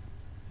cái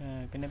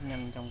nếp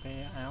nhăn trong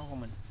cái áo của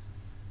mình.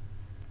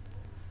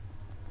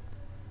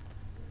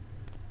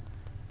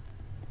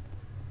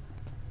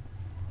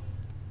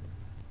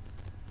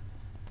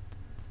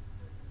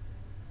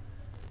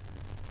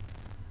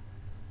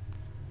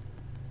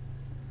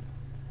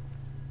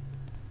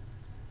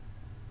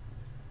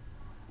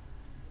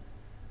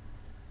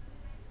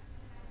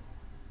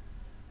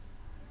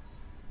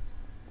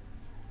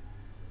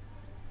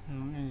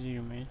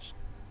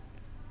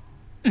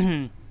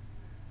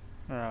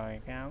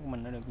 Rồi cái áo của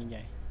mình nó được như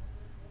vậy.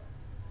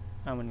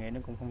 Mình nghĩ nó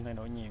cũng không thay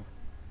đổi nhiều.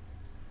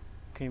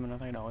 Khi mà nó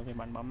thay đổi thì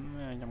bạn bấm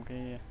trong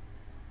cái,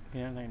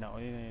 khi nó thay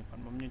đổi thì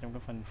bạn bấm vô trong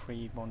cái phần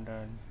free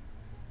border,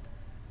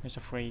 nó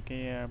sẽ free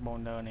cái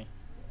border này,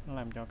 nó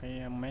làm cho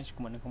cái mesh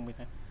của mình nó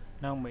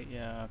không bị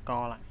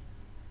co lại.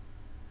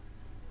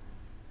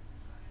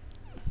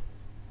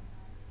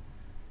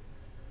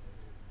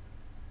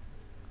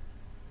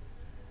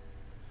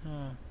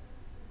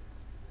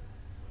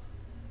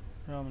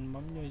 Rồi mình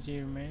bấm vô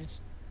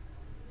ZBrush.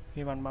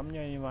 Khi bạn bấm vô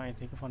như vậy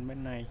thì cái phần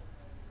bên này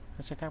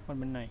nó sẽ khác phần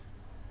bên này.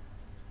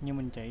 Như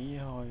mình chỉ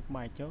hồi cái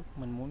bài trước,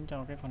 mình muốn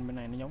cho cái phần bên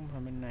này nó giống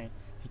phần bên này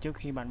thì trước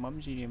khi bạn bấm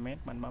ZBrush,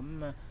 bạn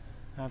bấm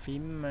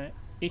phím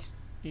X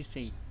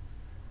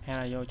hay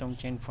là vô trong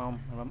Chain Form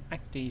bấm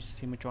Active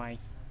Symmetry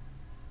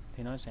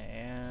thì nó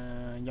sẽ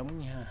giống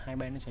như hai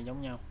bên nó sẽ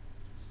giống nhau.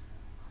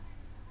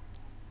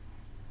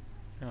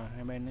 Rồi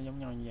hai bên nó giống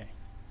nhau như vậy,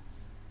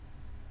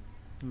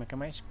 nhưng mà cái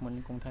mesh của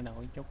mình cũng thay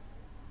đổi chút,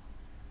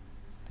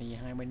 tại vì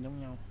hai bên giống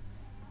nhau.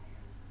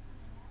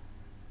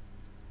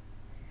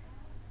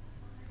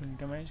 Nên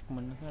cái mesh của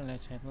mình nó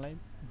sẽ lấy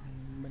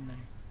bên này.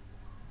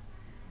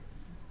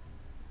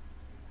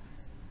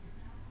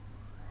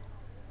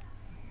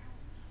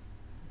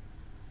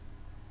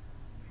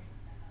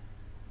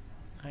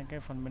 Hai cái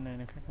phần bên này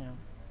nó khác nhau,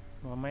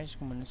 và mesh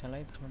của mình sẽ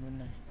lấy phần bên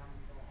này,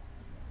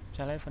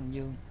 sẽ lấy phần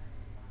dương,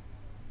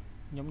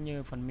 giống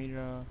như phần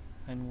mirror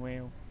and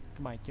well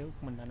cái bài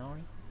trước mình đã nói,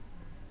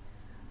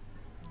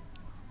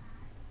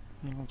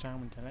 nhưng không sao,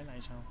 mình sẽ lấy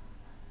lại sau.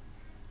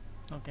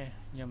 Ok,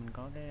 giờ mình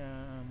có cái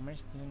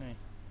mesh như thế này.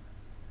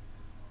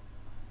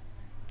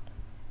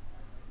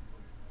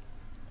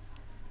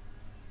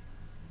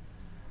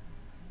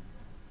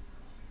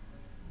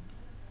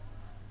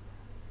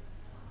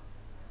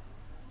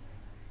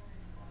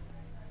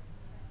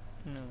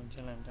 Mình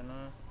sẽ làm cho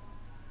nó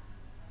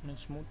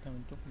smooth hơn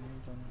một chút nữa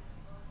cho nó.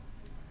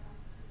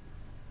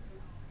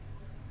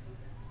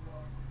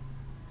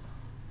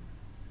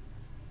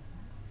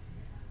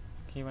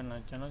 Khi mình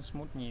làm cho nó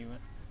smooth nhiều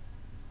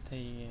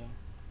thì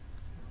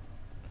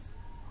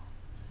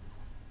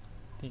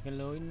cái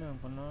lưới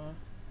của nó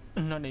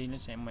nó đi nó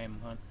sẽ mềm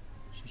hơn,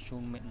 sẽ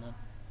suôn mịn hơn.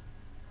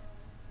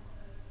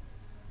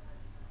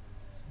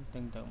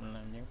 Tương tự mình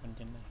làm với phần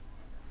trên này.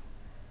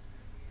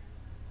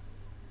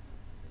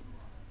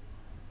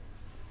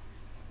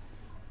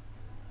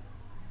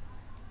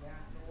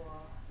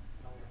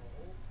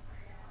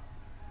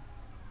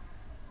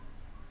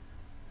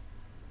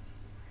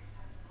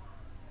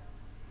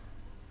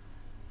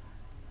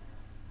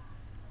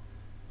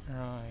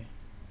 Rồi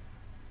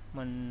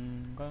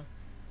mình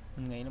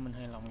nghĩ là mình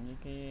hài lòng với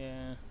cái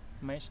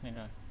mesh này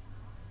rồi.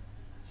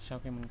 Sau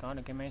khi mình có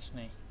được cái mesh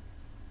này,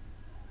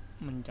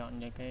 mình chọn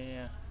về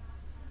cái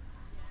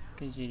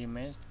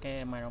ZBrush,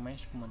 cái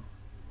micromesh của mình.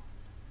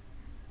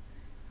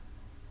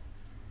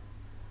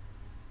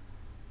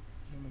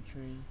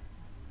 Geometry,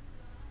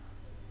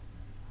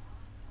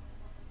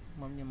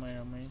 bấm vô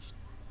micromesh.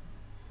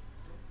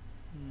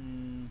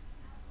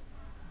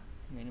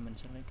 Nghĩ là mình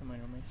sẽ lấy cái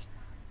micromesh.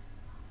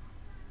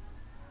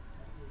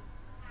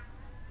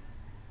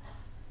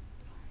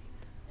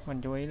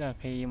 Mình chú ý là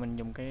khi mình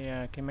dùng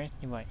cái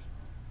mesh như vậy,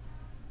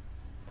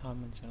 thôi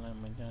mình sẽ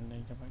làm mình ra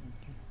đây cho bạn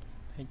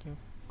thấy chứ.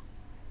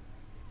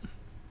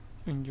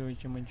 Enjoy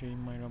geometry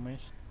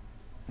micromesh.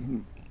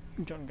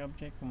 Chọn cái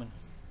object của mình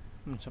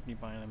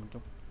subdivide lại một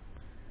chút.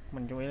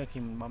 Mình chú ý là khi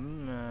mình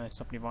bấm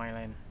subdivide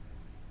lên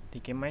thì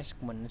cái mesh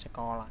của mình nó sẽ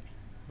co lại.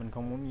 Mình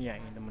không muốn như vậy,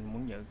 mình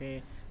muốn giữ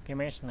cái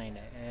mesh này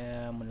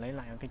để mình lấy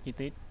lại cái chi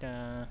tiết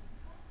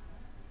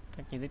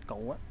các chi tiết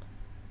cũ á,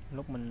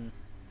 lúc mình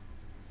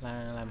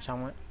làm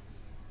xong á.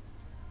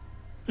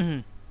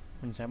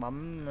 Mình sẽ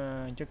bấm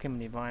trước khi mình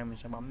divide mình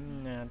sẽ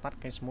bấm tắt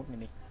cái smooth này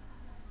đi,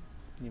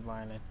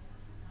 divide lên,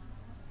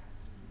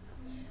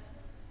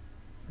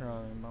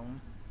 rồi bấm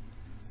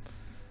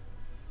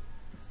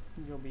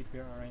vô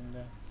BPR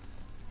render.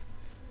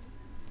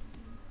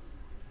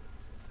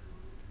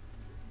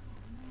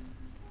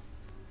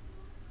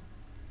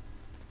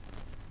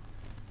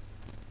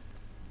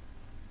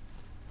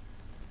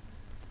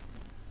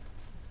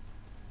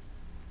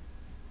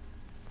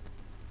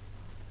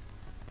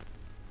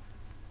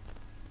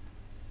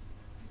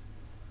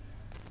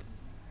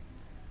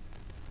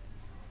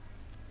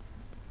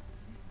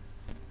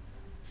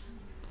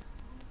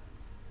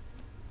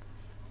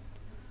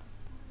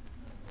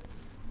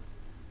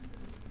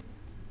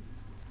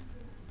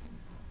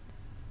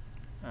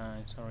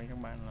 Sorry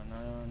các bạn, là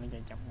nó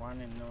chạy chậm quá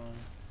nên nó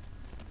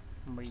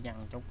bị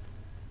dằn chút.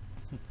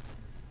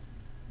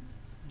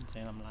 Mình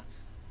sẽ làm lại,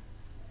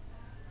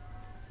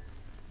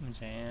 mình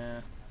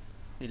sẽ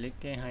delete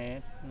cái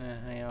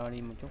 2R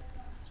đi một chút,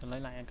 sẽ lấy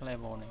lại cái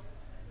level này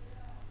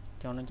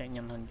cho nó chạy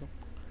nhanh hơn chút.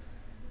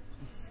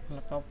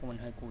 Laptop của mình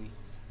hơi cùi.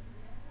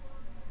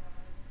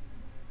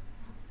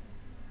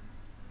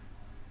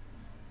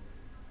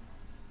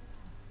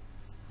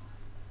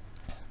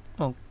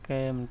 Ok,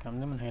 mình cảm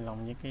thấy mình hài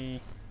lòng với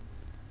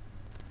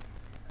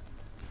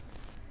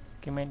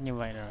cái mesh như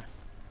vậy rồi.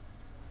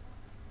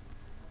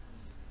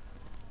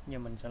 Giờ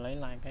mình sẽ lấy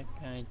lại các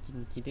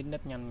chi tiết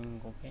nếp nhăn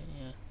của cái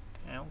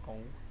áo cũ.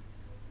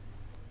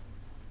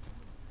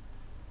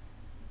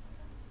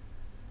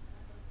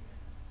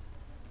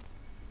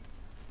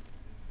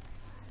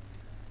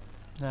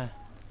 Đây.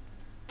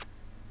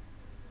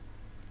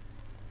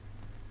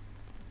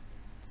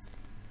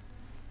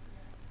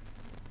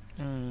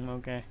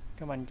 Ok,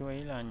 các bạn chú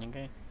ý là những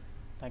cái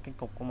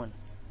cục của mình.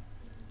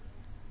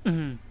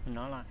 Mình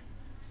nói lại,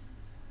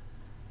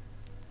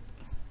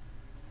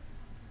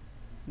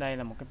 đây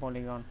là một cái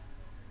polygon.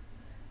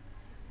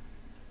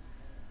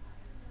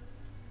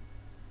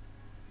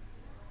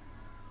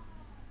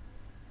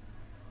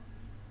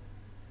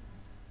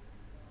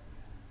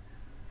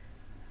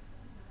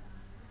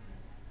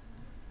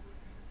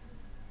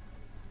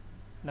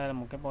 Đây là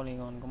một cái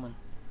polygon của mình.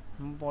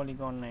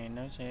 Polygon này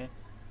nó sẽ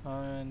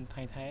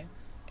thay thế,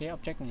 cái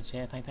object này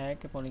sẽ thay thế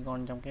cái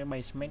polygon trong cái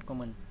base mesh của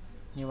mình.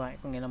 Như vậy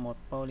có nghĩa là một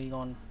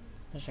polygon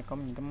nó sẽ có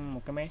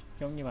một cái mesh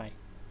giống như vậy.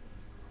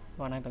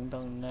 Và đang tưởng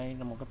tượng đây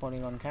là một cái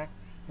polygon khác,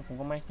 nó cũng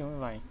có mesh giống như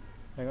vậy.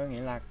 Vậy có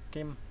nghĩa là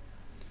cái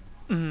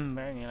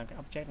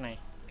object này,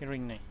 cái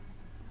ring này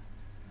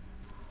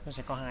nó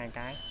sẽ có hai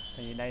cái,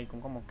 thì đây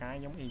cũng có một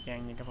cái giống y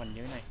chang như cái phần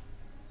dưới này.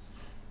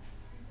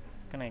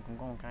 Cái này cũng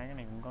có một cái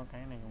này cũng có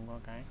cái này cũng có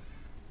cái.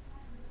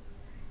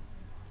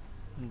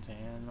 Mình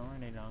sẽ nói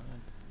đây rõ hơn.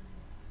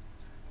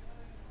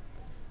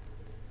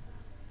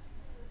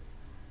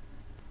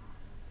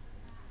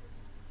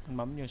 Mình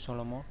bấm vô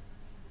solo mode.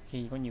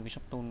 Khi có nhiều cái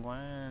subtool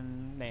quá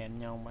đè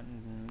nhau,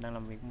 bạn đang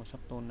làm việc một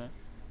subtool đó,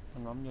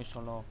 mình bấm vô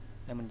solo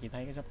để mình chỉ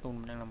thấy cái subtool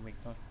mình đang làm việc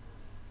thôi.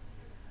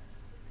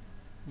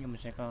 Nhưng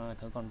mình sẽ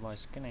thử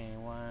convert cái này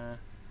qua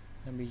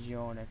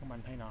video để các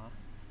bạn thấy rõ.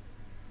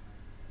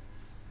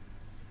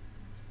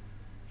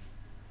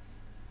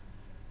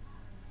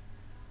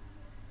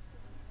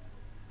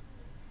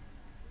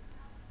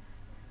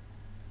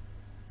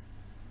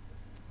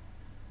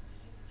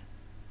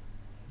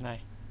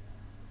 Đây,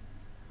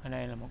 ở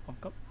đây là một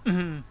object.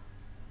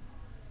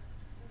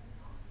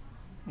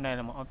 Đây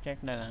là một object,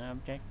 đây là hai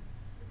object.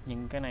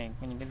 Những cái này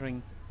có những cái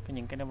ring, có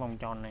những cái vòng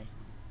tròn này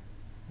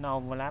nó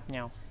overlap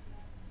nhau.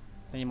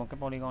 Tại vì một cái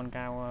polygon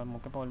cao, một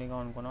cái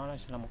polygon của nó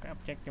sẽ là một cái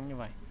object giống như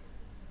vậy.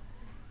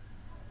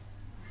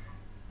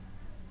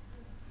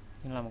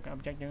 Như là một cái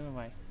object giống như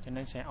vậy, cho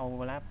nên sẽ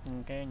overlap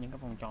những cái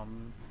vòng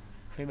tròn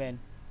phía bên,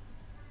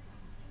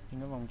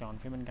 những cái vòng tròn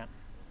phía bên cạnh.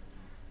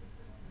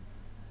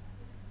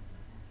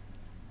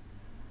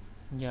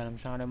 Giờ làm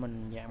sao để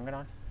mình giảm cái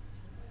đó,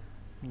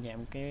 mình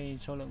giảm cái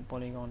số lượng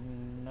polygon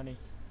nó đi.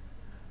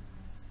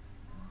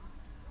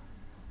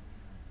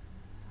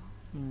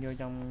 Mình vô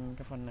trong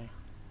cái phần này,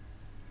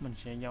 mình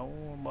sẽ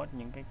giấu bớt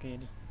những cái kia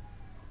đi,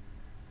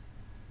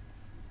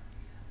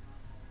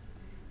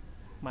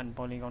 bằng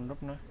polygon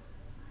group nó,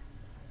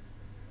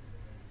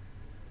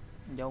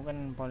 giấu cái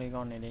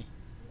polygon này đi.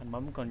 Mình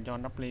bấm Ctrl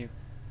W,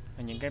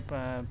 và những cái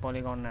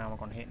polygon nào mà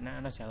còn hiện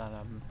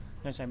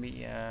nó sẽ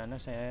bị nó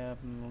sẽ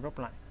group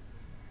lại.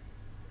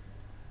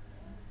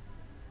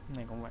 Cái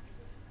này cũng vậy,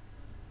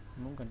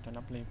 muốn cần cho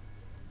lắp liêu.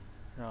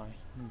 Rồi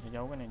mình sẽ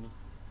giấu cái này đi.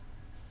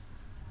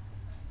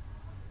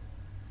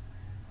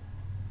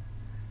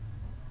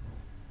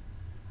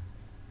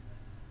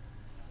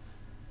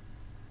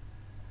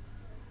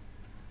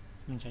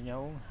 Mình sẽ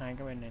giấu hai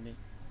cái bên này đi.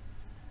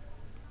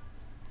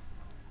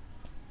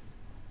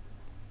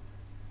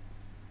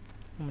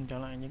 Mình trở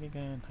lại với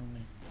cái thằng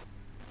này.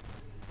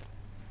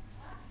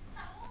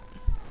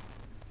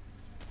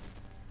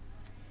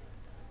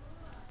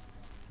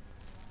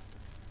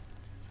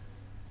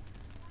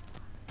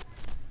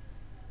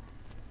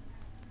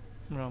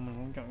 Rồi mình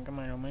cũng chọn cái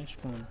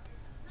micromesh của mình.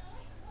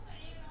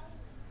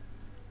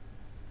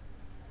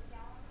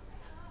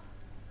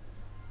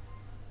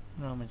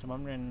 Rồi mình sẽ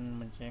bấm lên,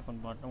 mình sẽ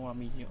convert nó qua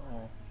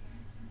video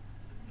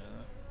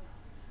nữa,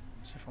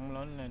 sẽ phóng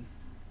lớn lên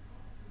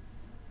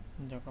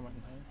cho các bạn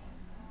thấy.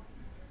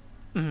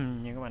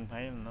 Như các bạn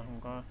thấy là nó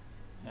không có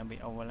bị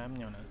overlap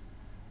nhau nữa.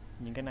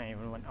 Những cái này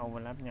vẫn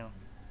overlap nhau.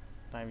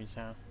 Tại vì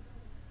sao?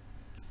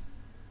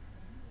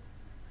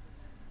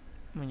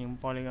 Mà những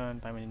polygon,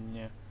 tại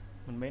mình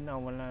biết nó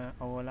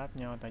overlap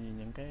nhau tại vì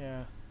những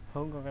cái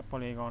hướng của cái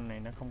polygon này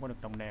nó không có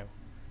được đồng đều.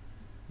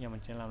 Giờ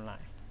mình sẽ làm lại,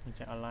 mình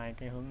sẽ align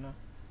cái hướng đó.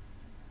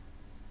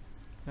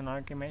 Nó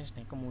nói cái mesh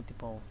này có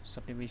multiple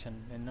subdivision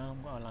nên nó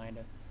không có align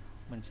được.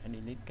 Mình sẽ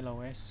delete cái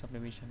lowest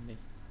subdivision đi.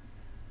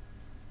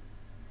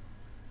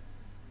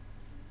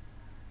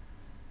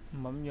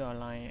 Bấm vô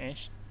align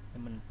edge để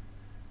mình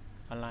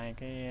align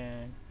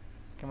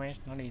cái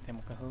mesh nó đi theo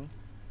một cái hướng.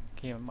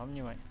 Khi mình bấm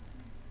như vậy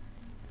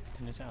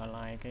thì nó sẽ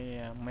align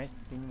cái mesh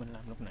giống như mình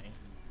làm lúc nãy.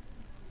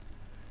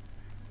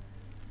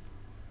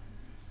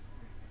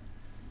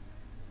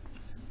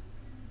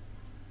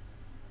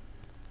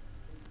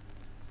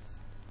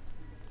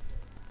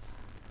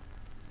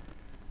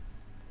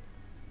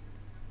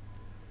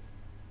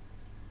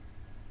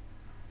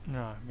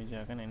 Rồi bây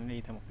giờ cái này nó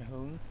đi theo một cái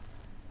hướng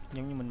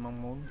giống như mình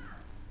mong muốn.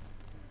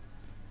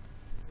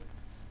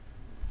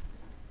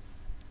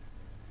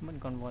 Mình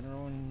còn vượt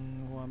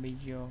qua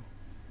video.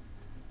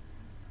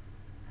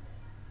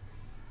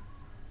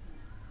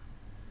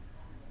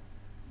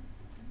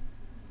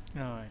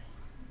 Rồi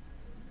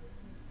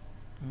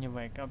như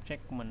vậy cái object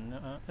của mình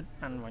nó ít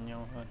ăn vào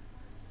nhau hơn.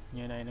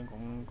 Như đây nó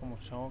cũng có một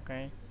số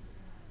cái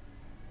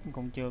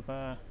cũng chưa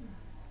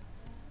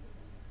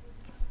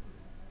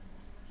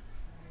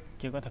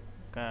có thực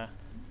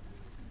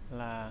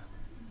là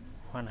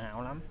hoàn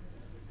hảo lắm.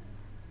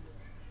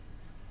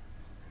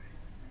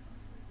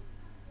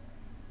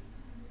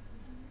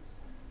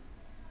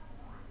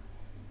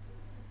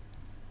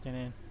 Cho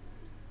nên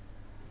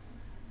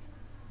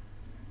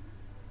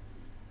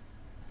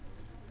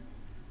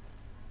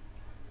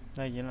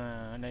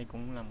đây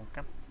cũng là một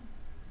cách.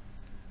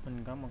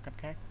 Mình có một cách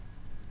khác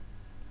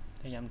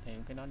để giảm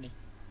thiểu cái đó đi.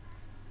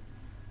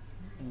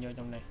 Mình vô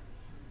trong đây,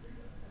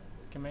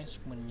 cái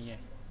mesh của mình như vậy.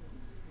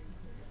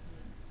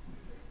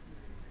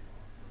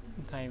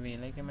 Thay vì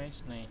lấy cái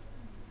mesh này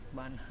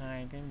bạn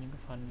những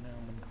cái phần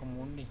nào mình không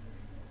muốn đi,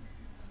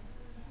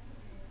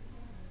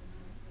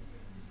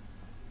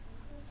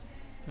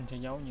 mình sẽ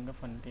giấu những cái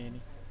phần kia đi.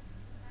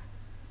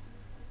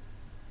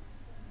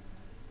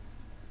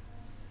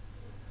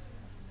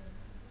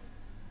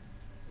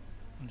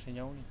 Mình sẽ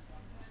giấu đi.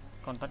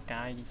 Còn tất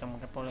cả trong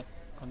cái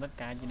còn tất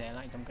cả chỉ để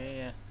lại trong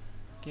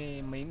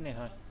cái miếng này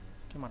thôi,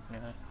 cái mặt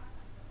này thôi.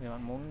 Vì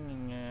bạn muốn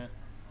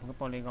một cái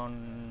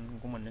polygon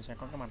của mình nó sẽ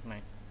có cái mặt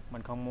này,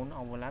 mình không muốn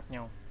overlap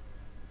nhau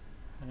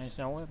nên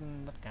giấu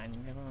tất cả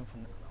những cái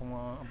phần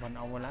không phần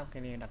overlap,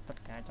 cái đi đặt tất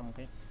cả trong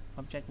cái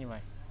object như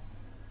vậy.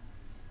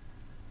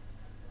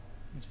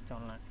 Mình sẽ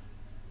chọn lại.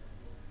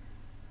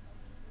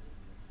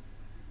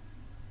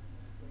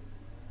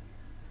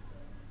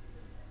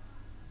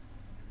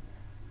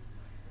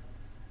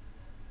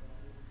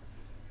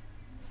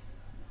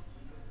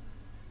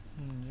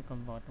 Mình sẽ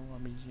convert nó qua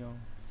video.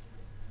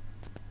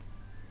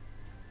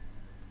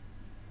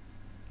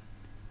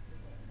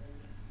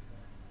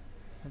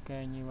 Ok,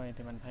 như vậy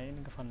thì bạn thấy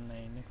cái phần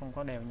này nó không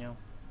có đều nhau,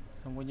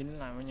 không có dính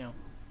lại với nhau.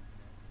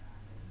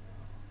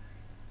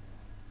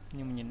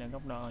 Nhưng mà nhìn ở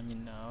góc độ,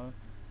 nhìn ở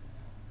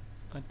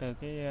từ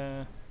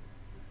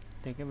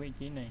cái vị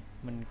trí này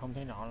mình không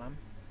thấy rõ lắm,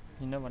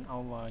 nhưng nó vẫn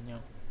over nhau.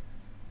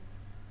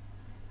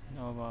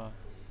 Over.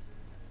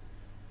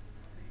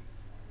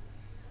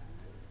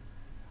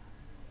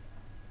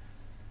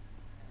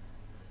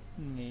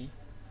 Mình nghĩ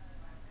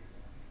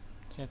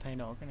sẽ thay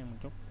đổi cái này một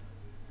chút.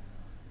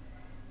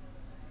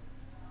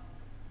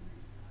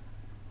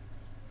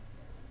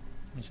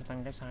 Mình sẽ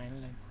tăng cái size nó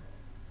lên.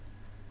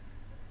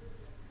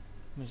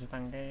 Mình sẽ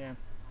tăng cái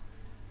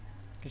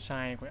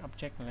size của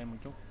object lên một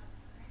chút.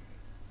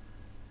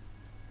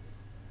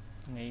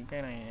 Nghĩ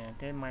cái này,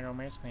 cái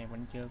micromesh này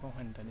vẫn chưa có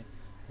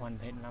hoàn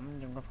thiện lắm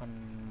trong cái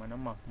phần mà nó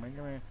mật mấy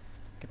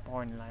cái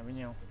point lại với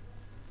nhau.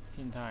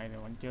 Hiện thời thì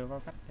vẫn chưa có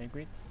cách giải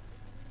quyết.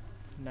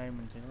 Đây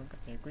mình chỉ có cách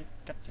giải quyết,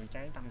 cách chữa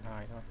cháy tạm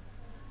thời thôi.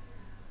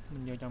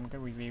 Mình vô trong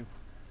cái review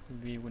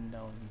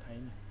window, mình thấy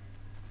này,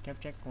 cái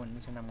object của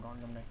mình sẽ nằm gọn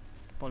trong đây.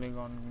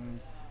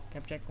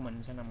 Cái object của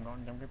mình sẽ nằm gọn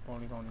trong cái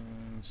polygon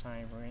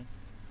size với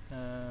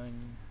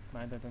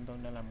bạn tự tưởng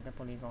tượng đã làm cái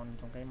polygon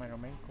trong cái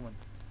micromesh của mình.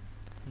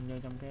 Mình vô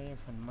trong cái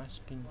phần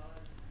masking,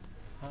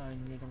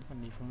 vô trong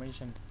phần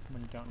deformation,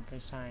 mình chọn cái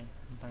size,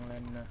 mình tăng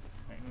lên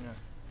khoảng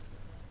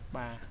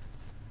 3,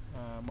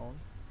 4,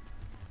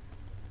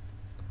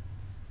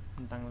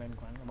 mình tăng lên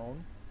khoảng là 4.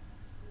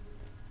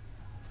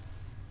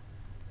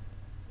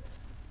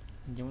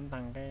 Mình chỉ muốn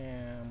tăng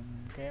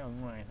cái ở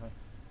ngoài thôi.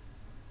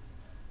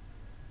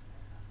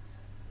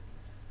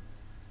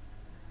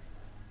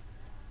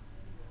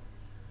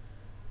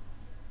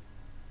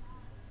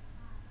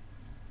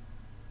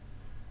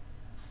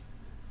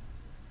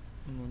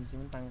 Mình chỉ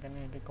muốn tăng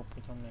cái cục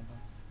ở trong này thôi.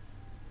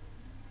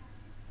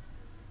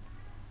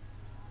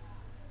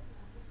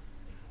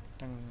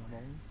 Tăng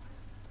 4.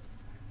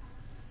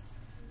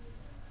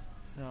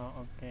 Rồi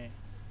ok.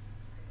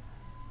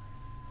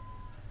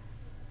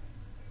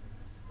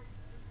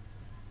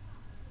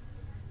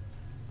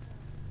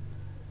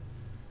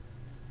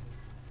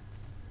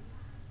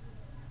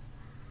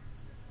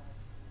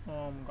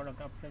 Mình có được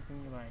cái object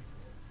như vậy.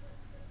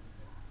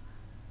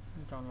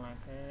 Mình chọn lại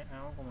cái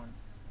áo của mình.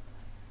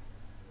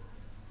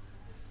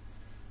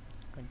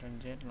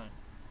 Ctrl Z lại.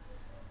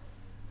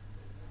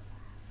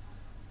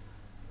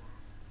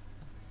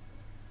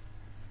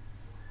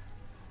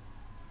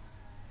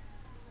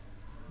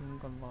 Mình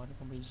còn vào được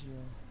con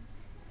visual.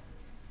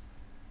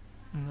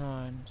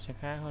 Rồi, sẽ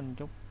khá hơn một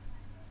chút.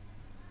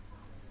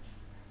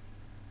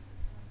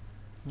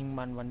 Nhưng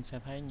bạn vẫn sẽ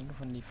thấy những cái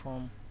phần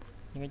deform,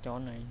 những cái chỗ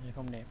này sẽ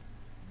không đẹp.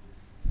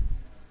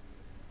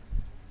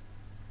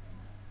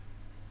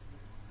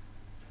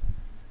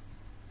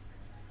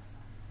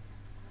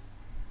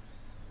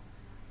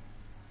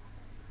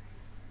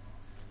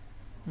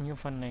 Những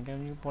phần này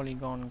cái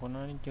polygon của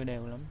nó chưa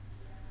đều lắm,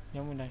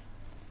 giống như đây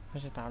nó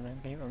sẽ tạo ra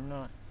cái hiệu ứng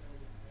đó.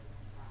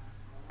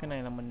 Cái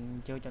này là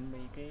mình chưa chuẩn bị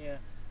cái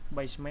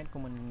base mesh của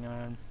mình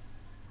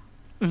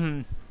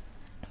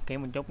kỹ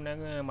một chút.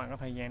 Nếu bạn có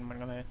thời gian bạn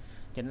có thể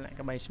chỉnh lại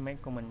cái base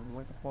mesh của mình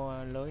với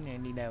cái lưới này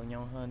đi đều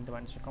nhau hơn thì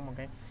bạn sẽ có một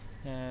cái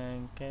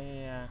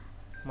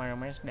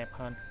micromesh đẹp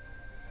hơn.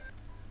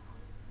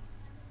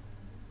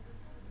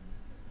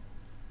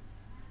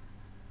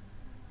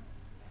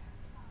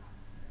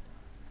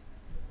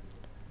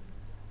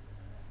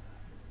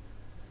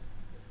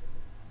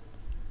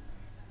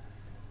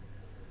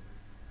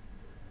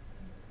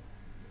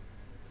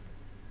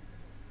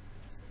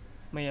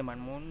 Bây giờ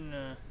bạn muốn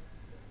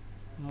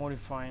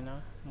modify nó,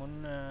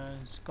 muốn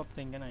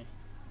sculpting cái này,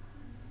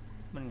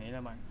 mình nghĩ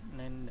là bạn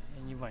nên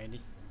để như vậy đi,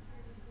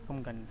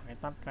 không cần phải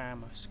tách ra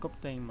mà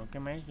sculpting một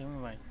cái mesh giống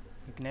như vậy.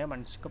 Nếu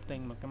bạn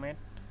sculpting một cái mesh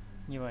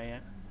như vậy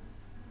á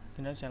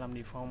thì nó sẽ làm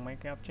deform mấy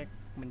cái object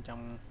bên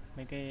trong,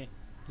 mấy cái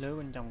lưới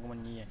bên trong của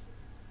mình như vậy.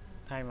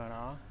 Thay vào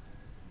đó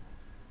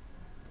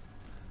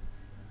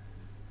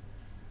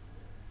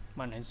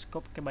bạn hãy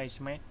sculpt cái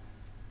base mesh.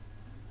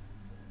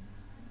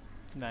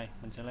 Đây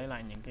mình sẽ lấy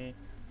lại những cái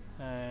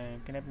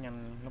nếp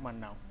nhăn lúc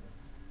ban đầu.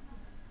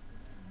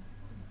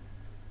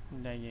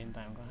 Đây hiện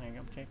tại có hai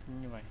cái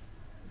object như vậy,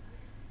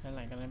 lấy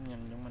lại cái nếp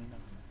nhăn giống ban đầu.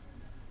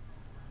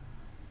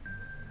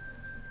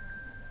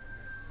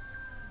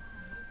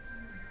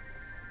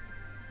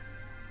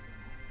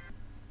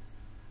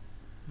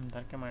 Mình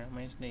tắt cái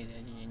micromesh đi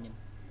để dễ nhìn.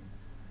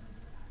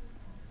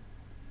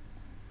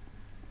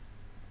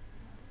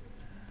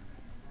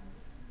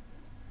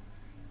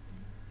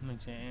 Mình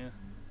sẽ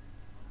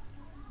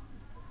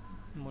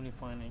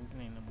modify này, cái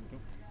này là một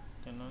chút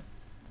cho nó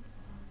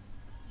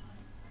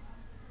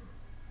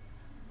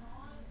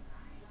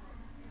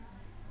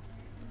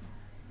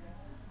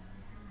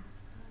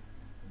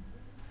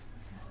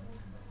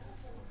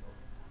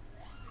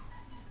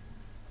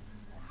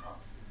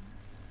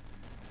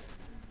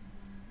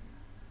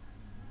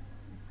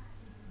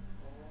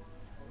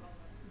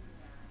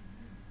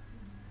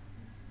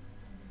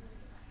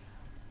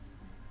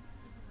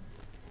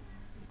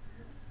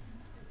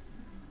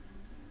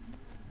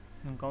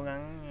mình cố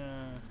gắng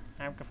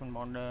áp cái phần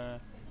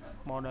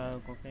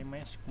border của cái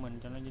mesh của mình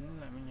cho nó dính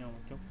lại với nhau một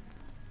chút.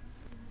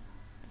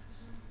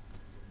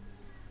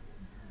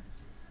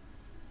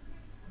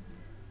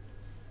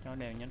 Cho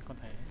đều nhất có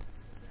thể.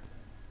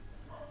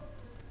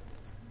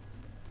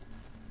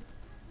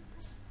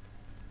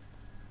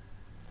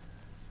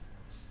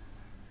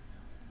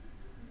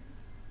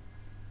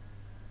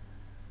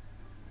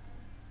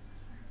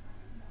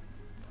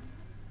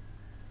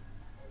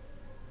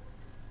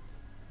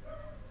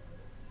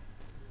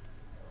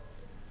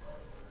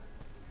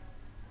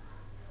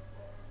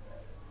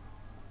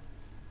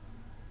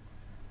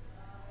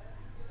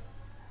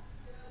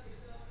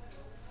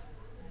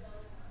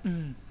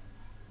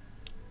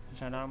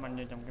 Sau đó bạn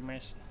vô trong cái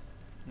mesh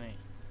này,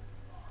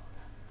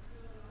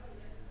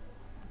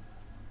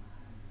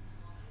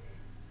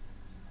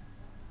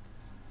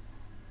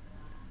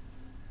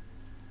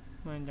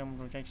 bên trong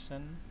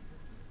projection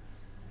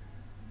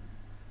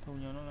thu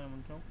nhỏ nó lại một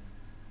chút.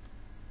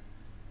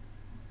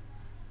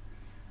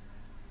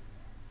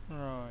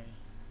 Rồi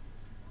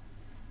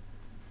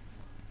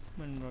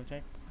mình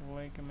project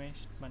với cái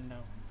mesh ban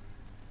đầu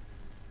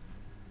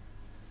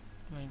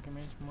lên cái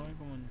mesh mới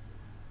của mình.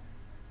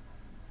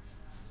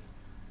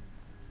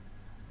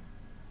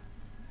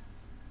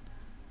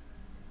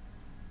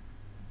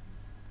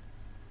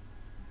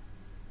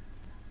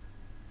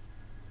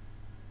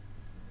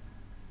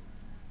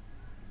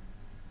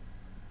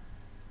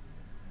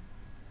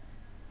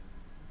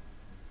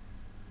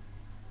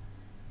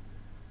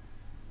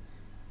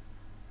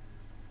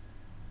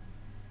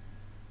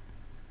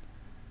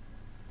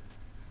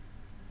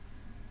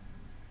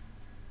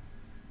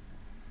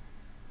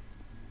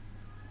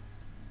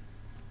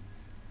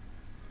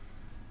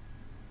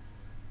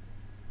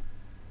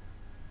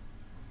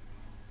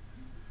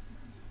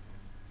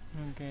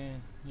 Ok,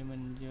 giờ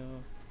mình vô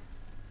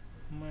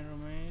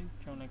micromesh,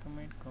 trong này có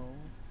mesh cũ,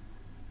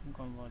 không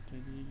còn vọt thì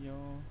đi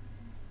vô.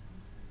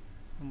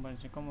 Mình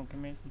sẽ có một cái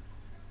mesh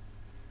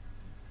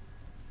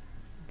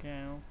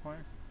cao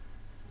khoác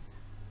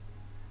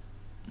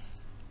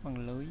bằng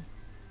lưới.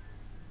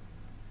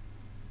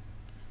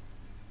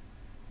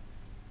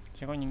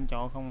 Sẽ có những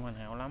chỗ không hoàn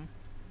hảo lắm,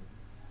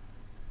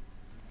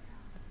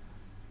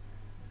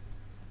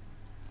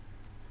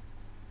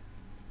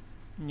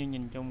 nhưng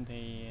nhìn chung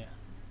thì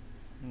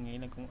mình nghĩ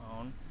là cũng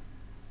ổn.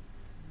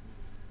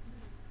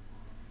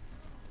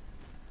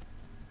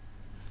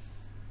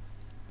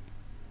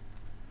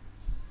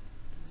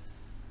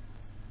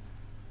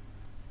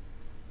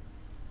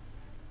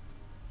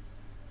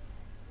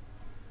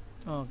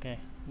 Ok,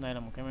 đây là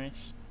một cái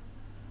mesh.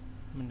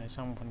 Mình đã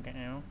xong phần cái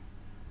áo.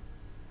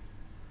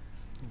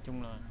 Nói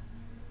chung là,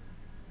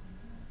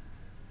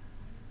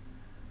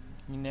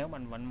 nhưng nếu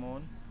bạn vẫn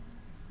muốn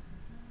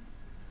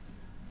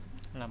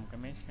làm một cái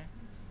mesh khác,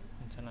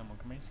 mình sẽ làm một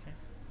cái mesh khác.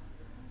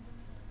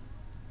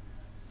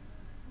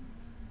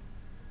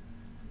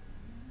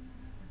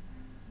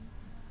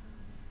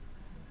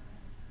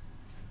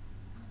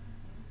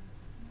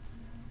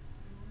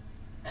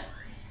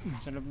 Mình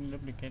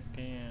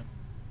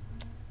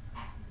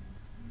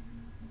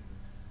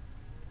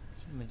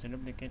sẽ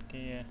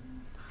duplicate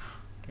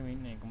cái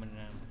miếng này của mình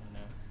ra một lần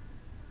nữa.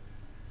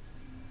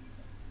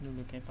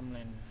 Duplicate tấm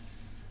lên.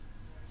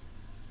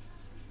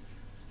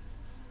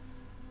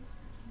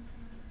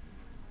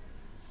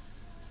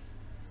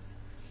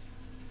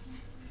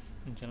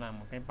 Mình sẽ làm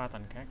một cái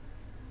pattern khác.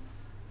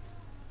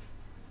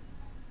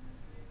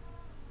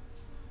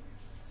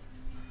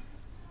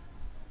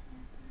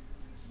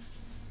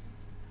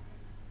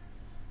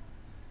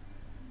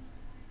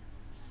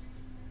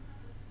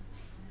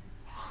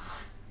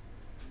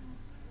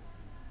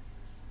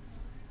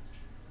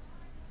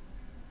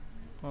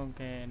 Ok,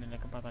 đây là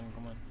cái pattern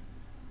của mình.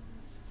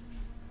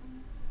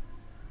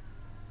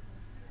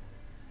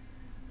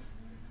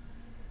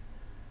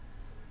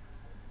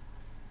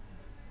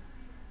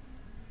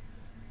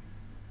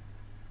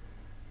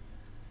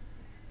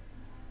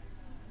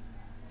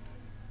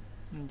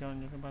 Mình chọn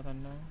những cái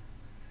pattern đó.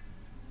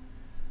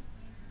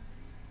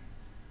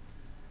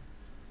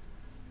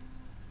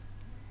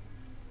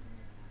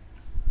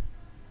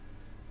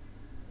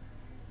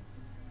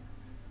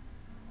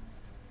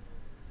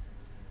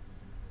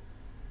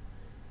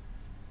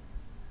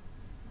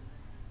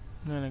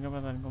 Đây là cái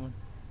pattern của mình.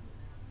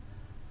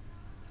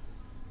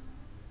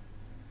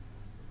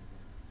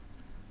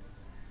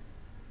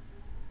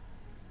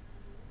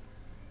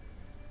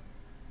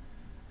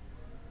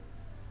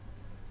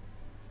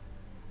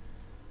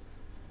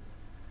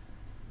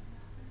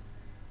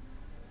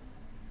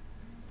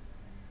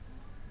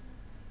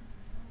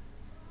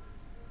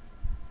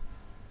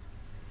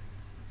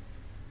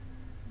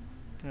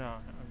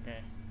 Rồi, ok.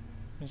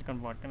 Mình sẽ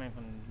convert cái này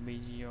thành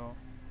video.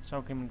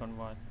 Sau khi mình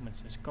convert, mình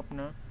sẽ scope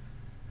nó.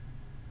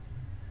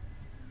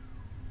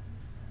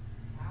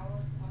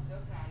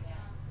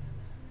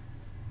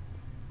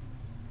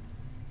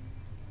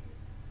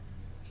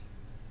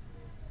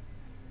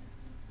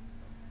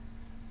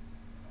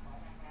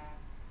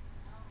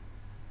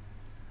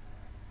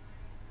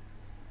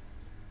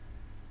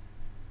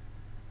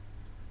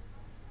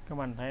 Các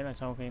bạn thấy là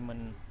sau khi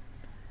mình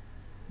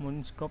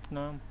muốn scope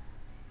nó,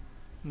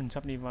 mình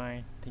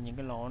subdivide thì những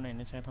cái lỗ này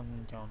nó sẽ thành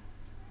hình tròn.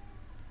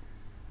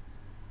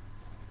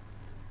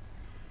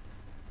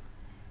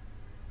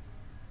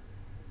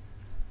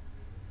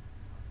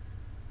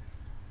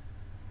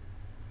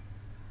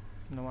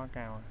 Nó quá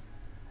cao rồi.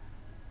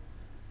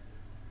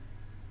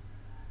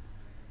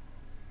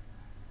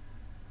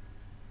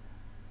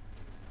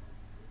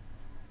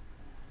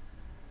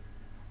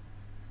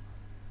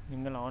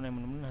 Những cái lỗ này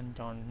mình muốn hình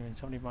tròn thì mình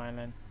subdivide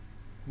lên,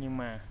 nhưng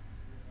mà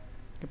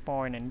cái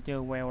point này nó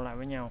chưa queo lại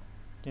với nhau,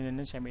 cho nên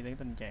nó sẽ bị tới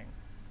tình trạng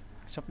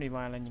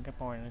subdivide lên những cái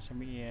point nó sẽ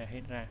bị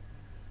hết ra.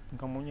 Mình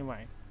không muốn như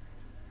vậy.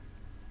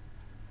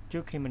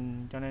 Trước khi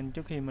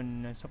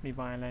mình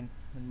subdivide lên,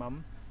 mình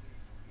bấm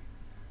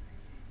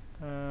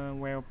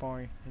weld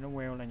point thì nó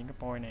weld là những cái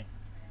point này,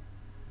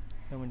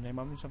 rồi mình sẽ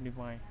bấm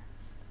subdivide.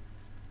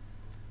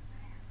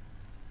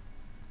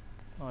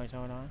 Rồi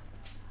sau đó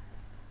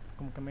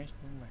có một cái mesh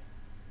như vậy.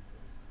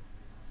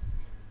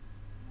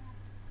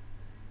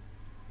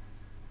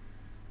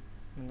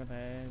 Mình có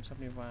thể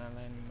subdivide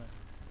lên mà.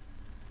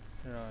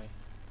 Rồi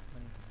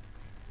mình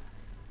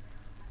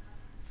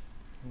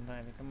hiện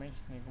tại thì cái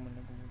mesh này của mình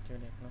nó cũng chưa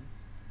đẹp lắm,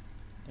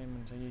 cho nên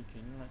mình sẽ di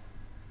chuyển lại.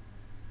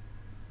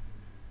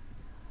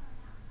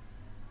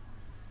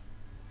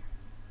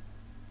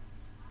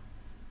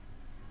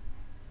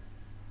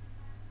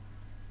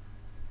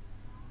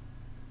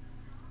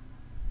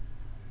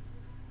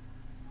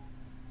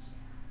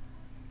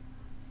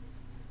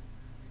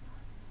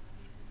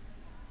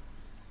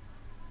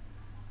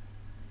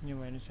 Như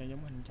vậy nó sẽ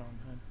giống hình tròn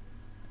hơn.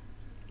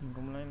 Mình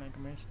cũng lấy lại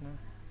cái mesh nó,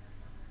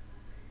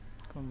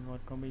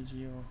 convert copy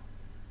geo,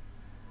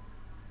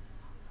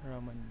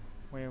 rồi mình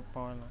weld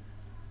point lại,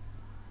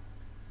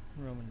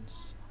 rồi mình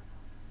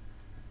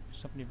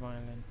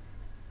subdivide lên.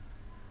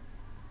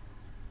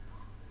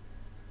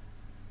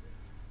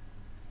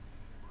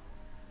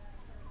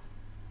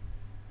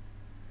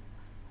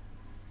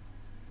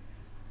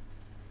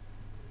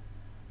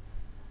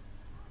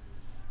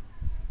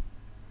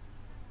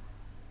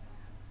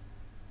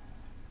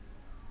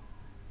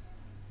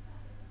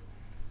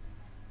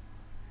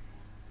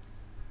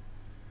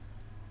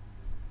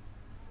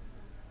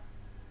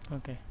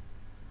 Ok.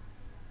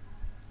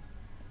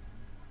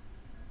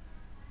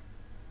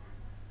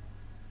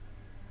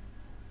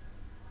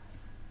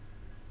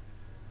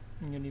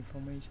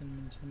 Uniformation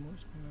mình sẽ muốn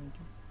xuống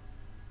chút.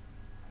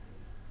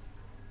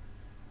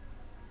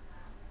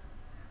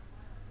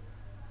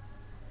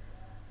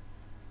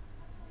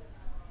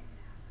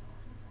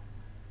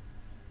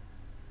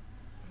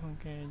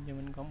 Ok, giờ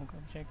mình có một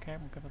cái object khác,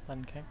 một cái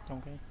pattern khác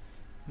trong cái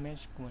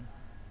mesh của mình.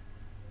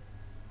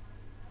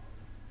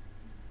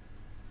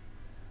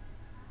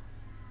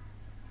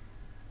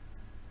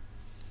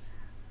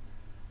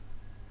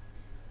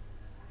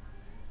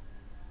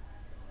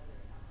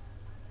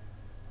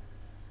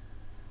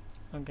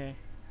 Ok,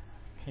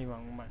 hy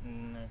vọng các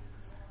bạn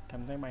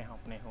cảm thấy bài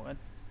học này hữu ích.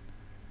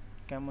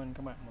 Cảm ơn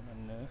các bạn một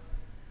lần nữa.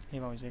 Hy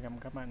vọng sẽ gặp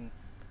các bạn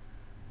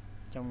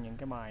trong những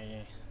cái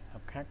bài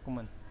tập khác của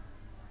mình.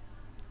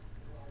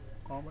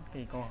 Có bất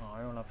kỳ câu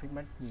hỏi hoặc là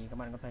feedback gì các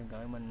bạn có thể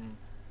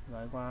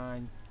gửi qua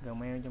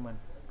Gmail cho mình.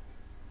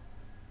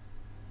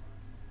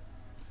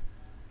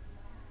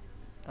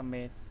 Tạm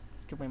biệt,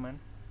 chúc may mắn.